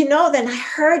 And, then I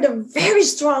heard a very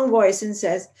strong voice and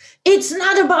says, it's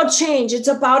not about change. It's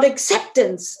about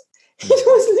acceptance.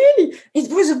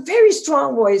 It was a very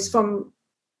strong voice from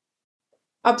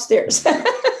upstairs.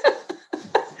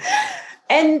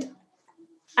 And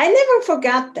I never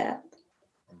forgot that.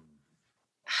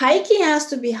 Heike has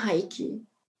to be Heike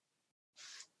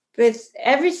with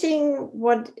everything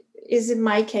what is in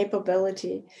my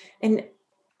capability. And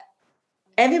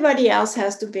everybody else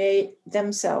has to be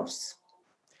themselves.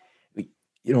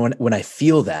 When I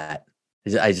feel that,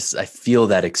 I feel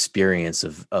that experience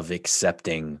of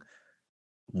accepting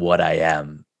what I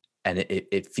am. And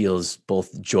it feels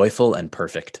both joyful and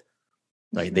perfect.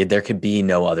 Like there could be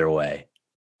no other way.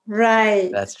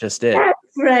 Right. That's just it.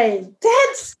 That's right.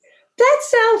 That's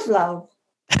self-love.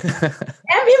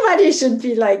 Everybody should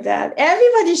be like that.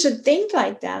 Everybody should think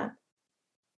like that.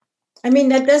 I mean,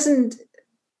 that doesn't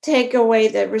take away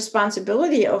the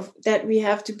responsibility of that we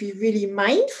have to be really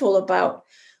mindful about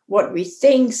what we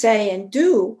think, say, and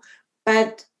do.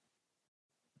 But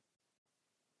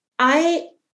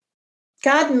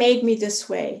God made me this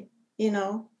way,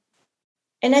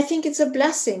 and I think it's a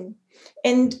blessing.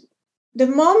 And the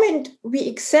moment we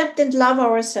accept and love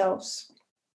ourselves,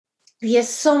 we are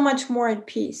so much more at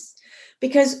peace,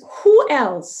 because who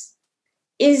else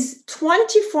is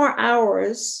 24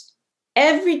 hours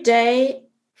every day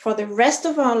for the rest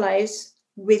of our lives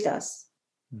with us?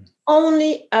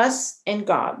 Only us and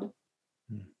God.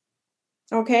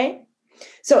 Okay?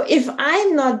 So if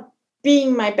I'm not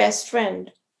being my best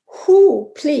friend,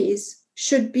 who, please,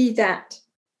 should be that?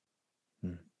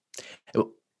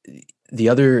 The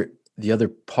other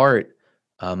part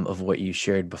of what you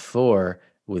shared before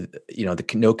with, the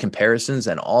no comparisons,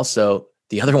 and also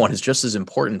the other one is just as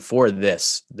important for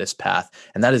this path,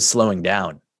 and that is slowing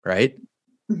down, right?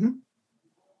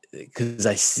 Because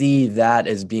I see that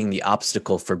as being the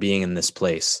obstacle for being in this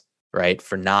place, right?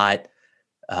 For not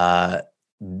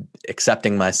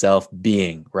accepting myself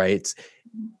being, right?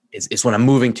 It's when I'm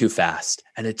moving too fast,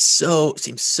 and it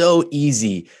seems so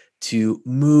easy to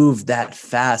move that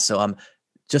fast. So I'm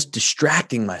just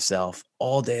distracting myself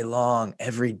all day long,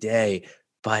 every day,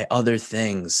 by other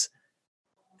things.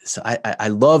 So I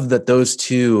love that those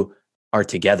two are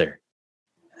together.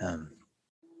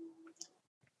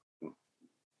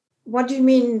 What do you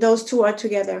mean those two are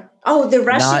together? Oh, the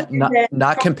rushing.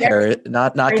 Not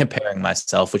comparing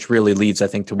myself, which really leads, I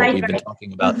think, to what we've been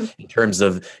talking about in terms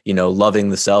of, loving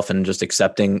the self and just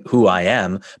accepting who I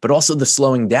am, but also the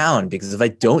slowing down, because if I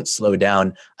don't slow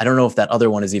down, I don't know if that other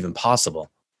one is even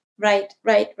possible. Right.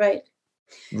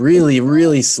 Really,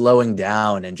 really slowing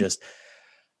down and just,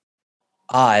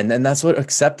 and then that's what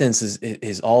acceptance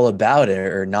is all about,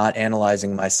 or not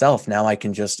analyzing myself. Now I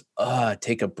can just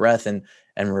take a breath and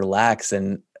relax.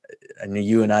 And I know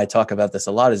you and I talk about this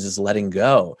a lot, is just letting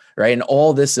go, right? And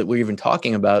all this that we're even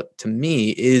talking about, to me,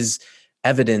 is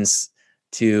evidence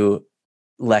to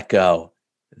let go,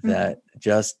 that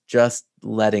just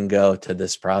letting go to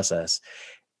this process.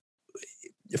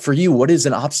 for you, what is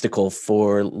an obstacle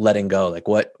for letting go? Like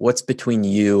what's between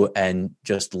you and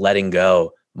just letting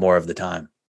go more of the time?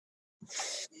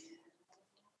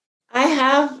 I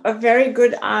have a very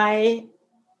good eye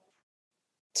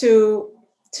to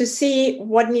see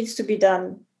what needs to be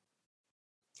done.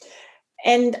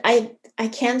 And I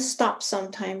can't stop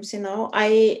sometimes,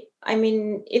 I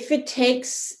mean, if it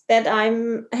takes that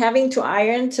I'm having to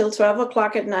iron till 12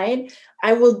 o'clock at night,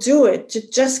 I will do it to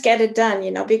just get it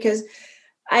done, because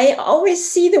I always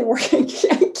see the work.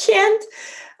 I can't,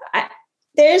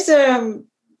 there's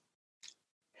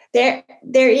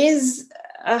there is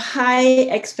a high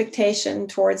expectation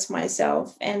towards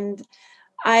myself, and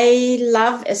I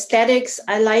love aesthetics.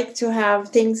 I like to have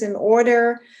things in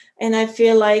order, and I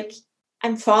feel like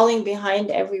I'm falling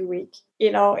behind every week,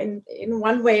 in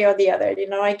one way or the other.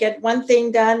 I get one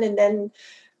thing done, and then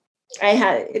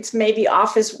it's maybe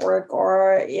office work,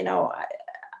 or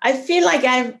I feel like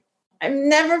I'm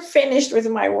never finished with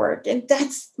my work, and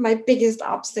that's my biggest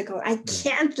obstacle. I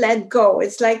can't let go.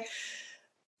 It's like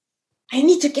I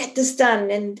need to get this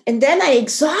done, and then I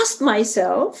exhaust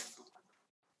myself,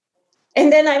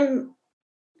 and then I'm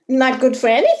not good for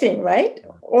anything, right?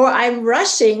 Or I'm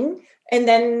rushing, and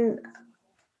then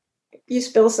you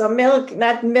spill some milk,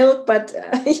 not milk, but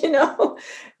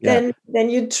then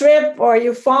you trip, or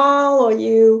you fall, or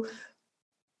you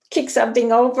kick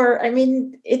something over. I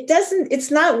mean, it's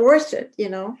not worth it,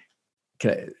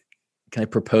 Can I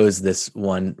propose this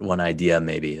one idea,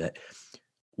 maybe, that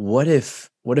what if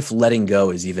letting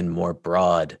go is even more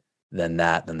broad than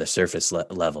the surface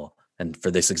level? And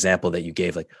for this example that you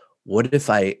gave, like, what if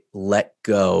I let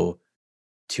go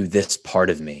to this part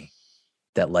of me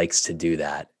that likes to do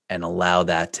that and allow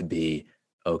that to be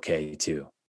okay too?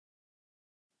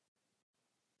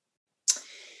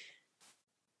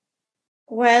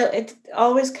 Well, it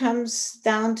always comes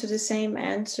down to the same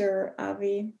answer,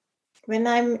 Avi. When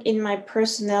I'm in my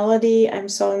personality, I'm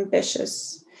so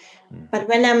ambitious. But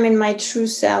when I'm in my true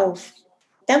self,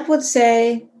 that would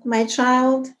say, my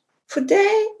child, for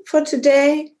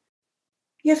today,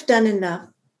 you've done enough.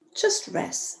 Just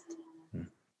rest.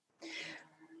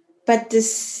 But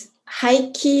this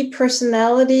high key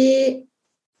personality,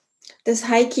 this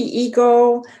high key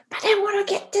ego, but I want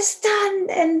to get this done.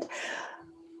 And,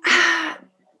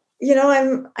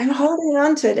 I'm holding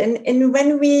on to it. And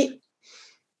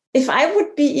if I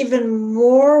would be even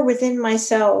more within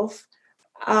myself,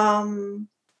 I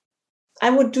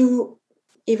would do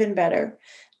even better.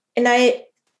 And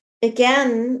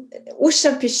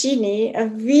Usha Pichini, a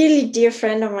really dear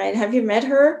friend of mine, have you met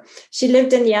her? She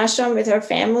lived in the ashram with her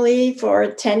family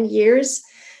for 10 years.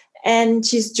 And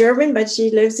she's German, but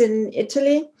she lives in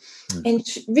Italy. And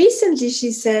recently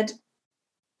she said,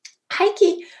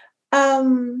 Heike,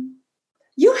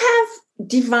 you have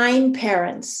divine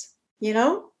parents,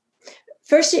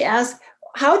 First she asked,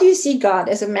 how do you see God,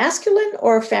 as a masculine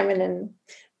or a feminine?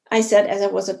 I said, as I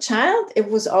was a child, it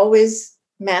was always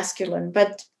masculine,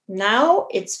 but now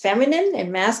it's feminine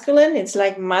and masculine. It's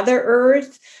like Mother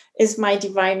Earth is my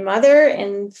divine mother,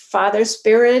 and Father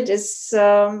Spirit is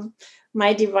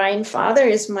my divine father,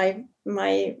 is my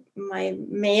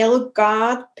male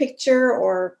God picture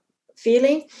or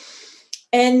feeling.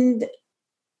 And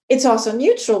it's also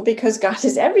neutral, because God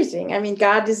is everything. I mean,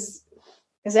 God is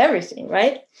everything,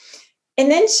 right? And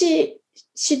then she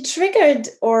triggered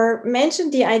or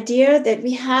mentioned the idea that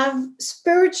we have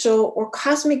spiritual or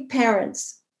cosmic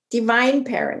parents, divine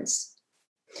parents.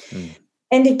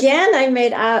 And again, I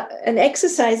made an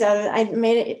exercise out of it. I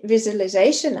made a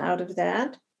visualization out of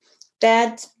that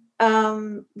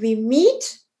we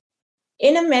meet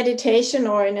in a meditation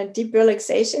or in a deep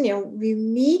relaxation, we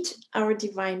meet our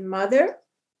divine mother,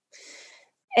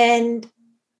 and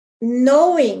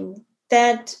knowing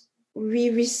that we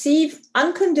receive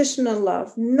unconditional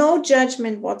love, no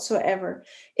judgment whatsoever.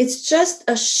 It's just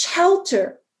a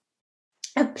shelter,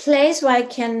 a place where I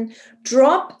can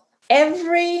drop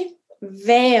every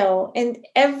veil and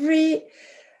every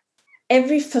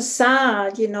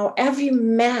facade, every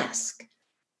mask.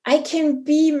 I can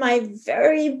be my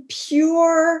very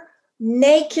pure,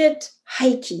 naked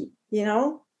Heike,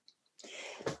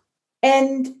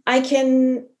 and I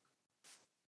can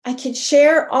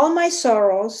share all my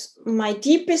sorrows, my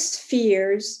deepest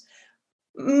fears,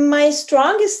 my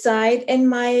strongest side, and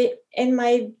my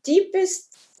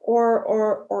deepest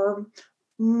or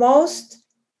most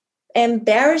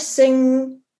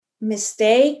embarrassing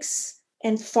mistakes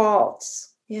and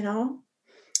faults,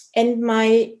 and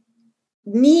my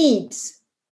needs.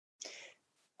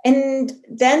 And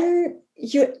then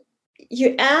you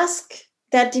ask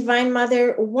that divine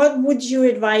mother, what would you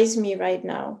advise me right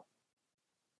now?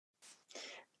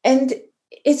 And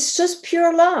it's just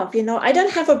pure love. I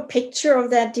don't have a picture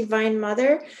of that divine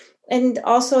mother and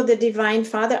also the divine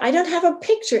father. I don't have a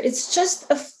picture. It's just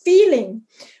a feeling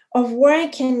of where I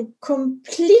can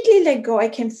completely let go. I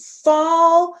can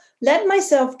fall, let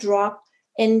myself drop,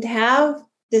 and have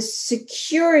the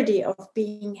security of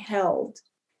being held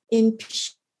in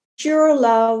pure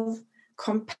love,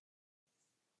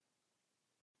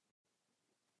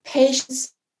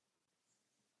 patience,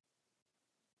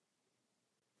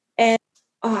 and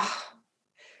I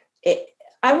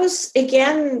was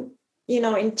again,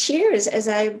 in tears as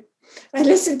I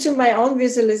listened to my own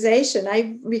visualization.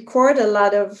 I record a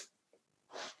lot of.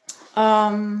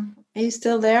 Are you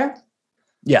still there?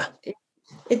 Yeah.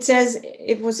 It says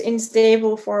it was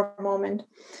unstable for a moment.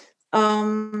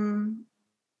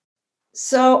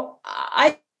 So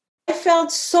I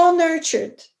felt so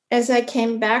nurtured as I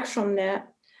came back from that.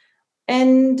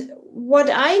 And what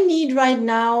I need right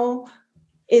now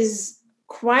is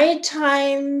quiet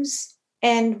times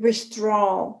and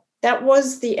withdrawal. That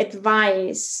was the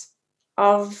advice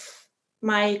of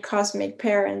my cosmic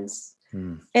parents.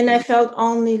 And I felt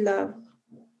only love,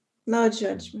 no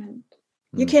judgment.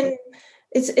 You can,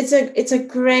 it's a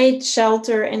great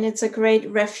shelter, and it's a great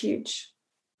refuge.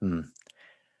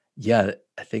 Yeah,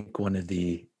 I think one of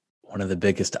the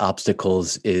biggest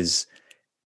obstacles is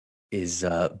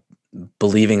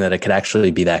believing that it could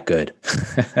actually be that good.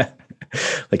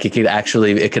 Like it could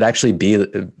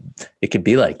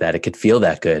be like that. It could feel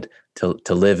that good to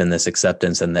live in this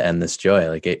acceptance and this joy.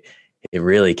 Like it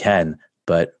really can.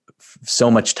 But so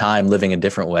much time living a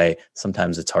different way,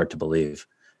 sometimes it's hard to believe.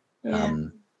 Yeah.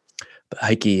 But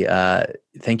Heike,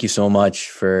 thank you so much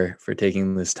for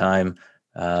taking this time,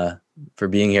 for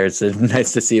being here. It's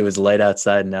nice to see it was light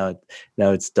outside. Now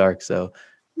it's dark. So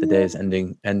the day is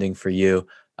ending for you.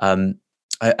 I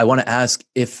want to ask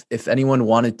if anyone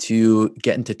wanted to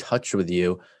get into touch with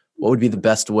you, what would be the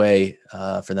best way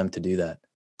for them to do that?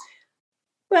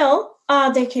 Well,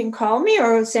 they can call me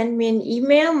or send me an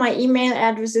email. My email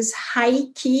address is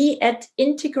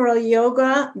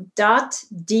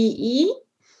heike@integralyoga.de.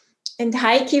 And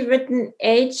Heike written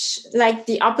H, like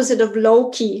the opposite of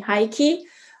Loki, Heike.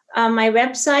 My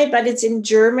website, but it's in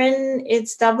German.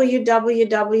 It's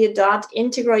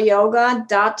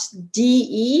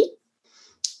www.integralyoga.de.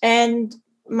 And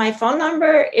my phone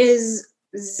number is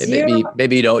 0.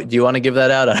 Maybe you don't. Do you want to give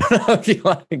that out? I don't know if you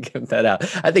want to give that out.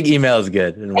 I think email is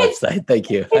good and website.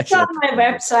 Thank you. It's on my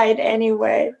website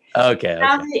anyway. Okay.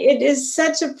 It is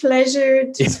such a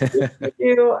pleasure to speak with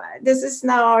you. This is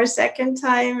now our second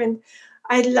time, and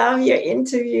I love your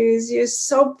interviews. You're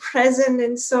so present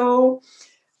and so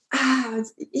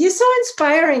you're so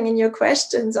inspiring in your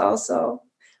questions also.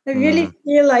 I really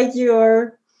feel like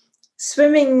you're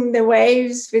swimming the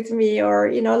waves with me,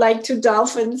 or like two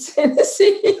dolphins in the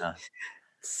sea.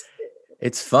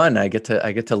 It's fun. I get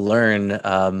to learn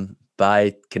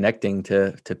by connecting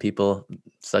to people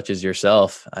such as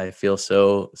yourself. I feel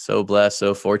so blessed,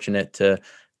 so fortunate to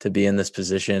be in this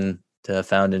position, to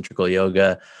found Integral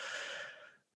Yoga.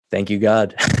 Thank you,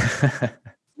 God.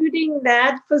 Doing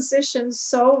that position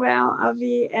so well,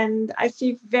 Avi, and I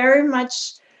feel very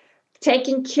much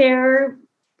taken care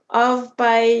of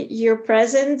by your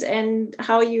presence and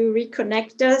how you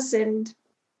reconnect us, and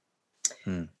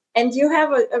you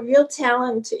have a real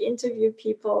talent to interview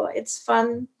people. It's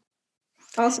fun.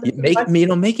 Also,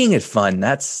 making it fun.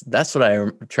 That's what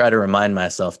I try to remind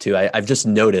myself too. I've just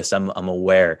noticed. I'm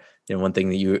aware. One thing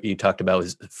that you talked about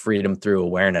was freedom through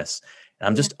awareness. And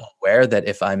I'm just aware that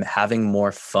if I'm having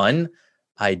more fun,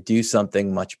 I do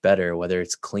something much better, whether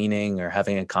it's cleaning or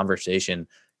having a conversation,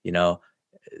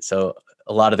 So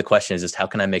a lot of the question is just how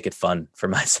can I make it fun for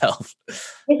myself?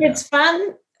 If it's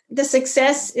fun, the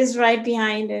success is right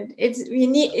behind it.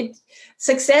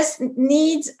 Success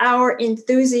needs our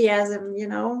enthusiasm,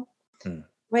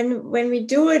 When we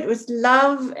do it with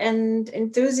love and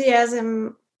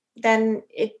enthusiasm, then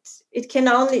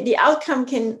the outcome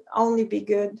can only be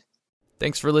good.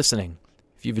 Thanks for listening.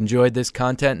 If you've enjoyed this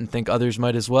content and think others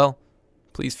might as well,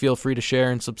 please feel free to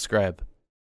share and subscribe.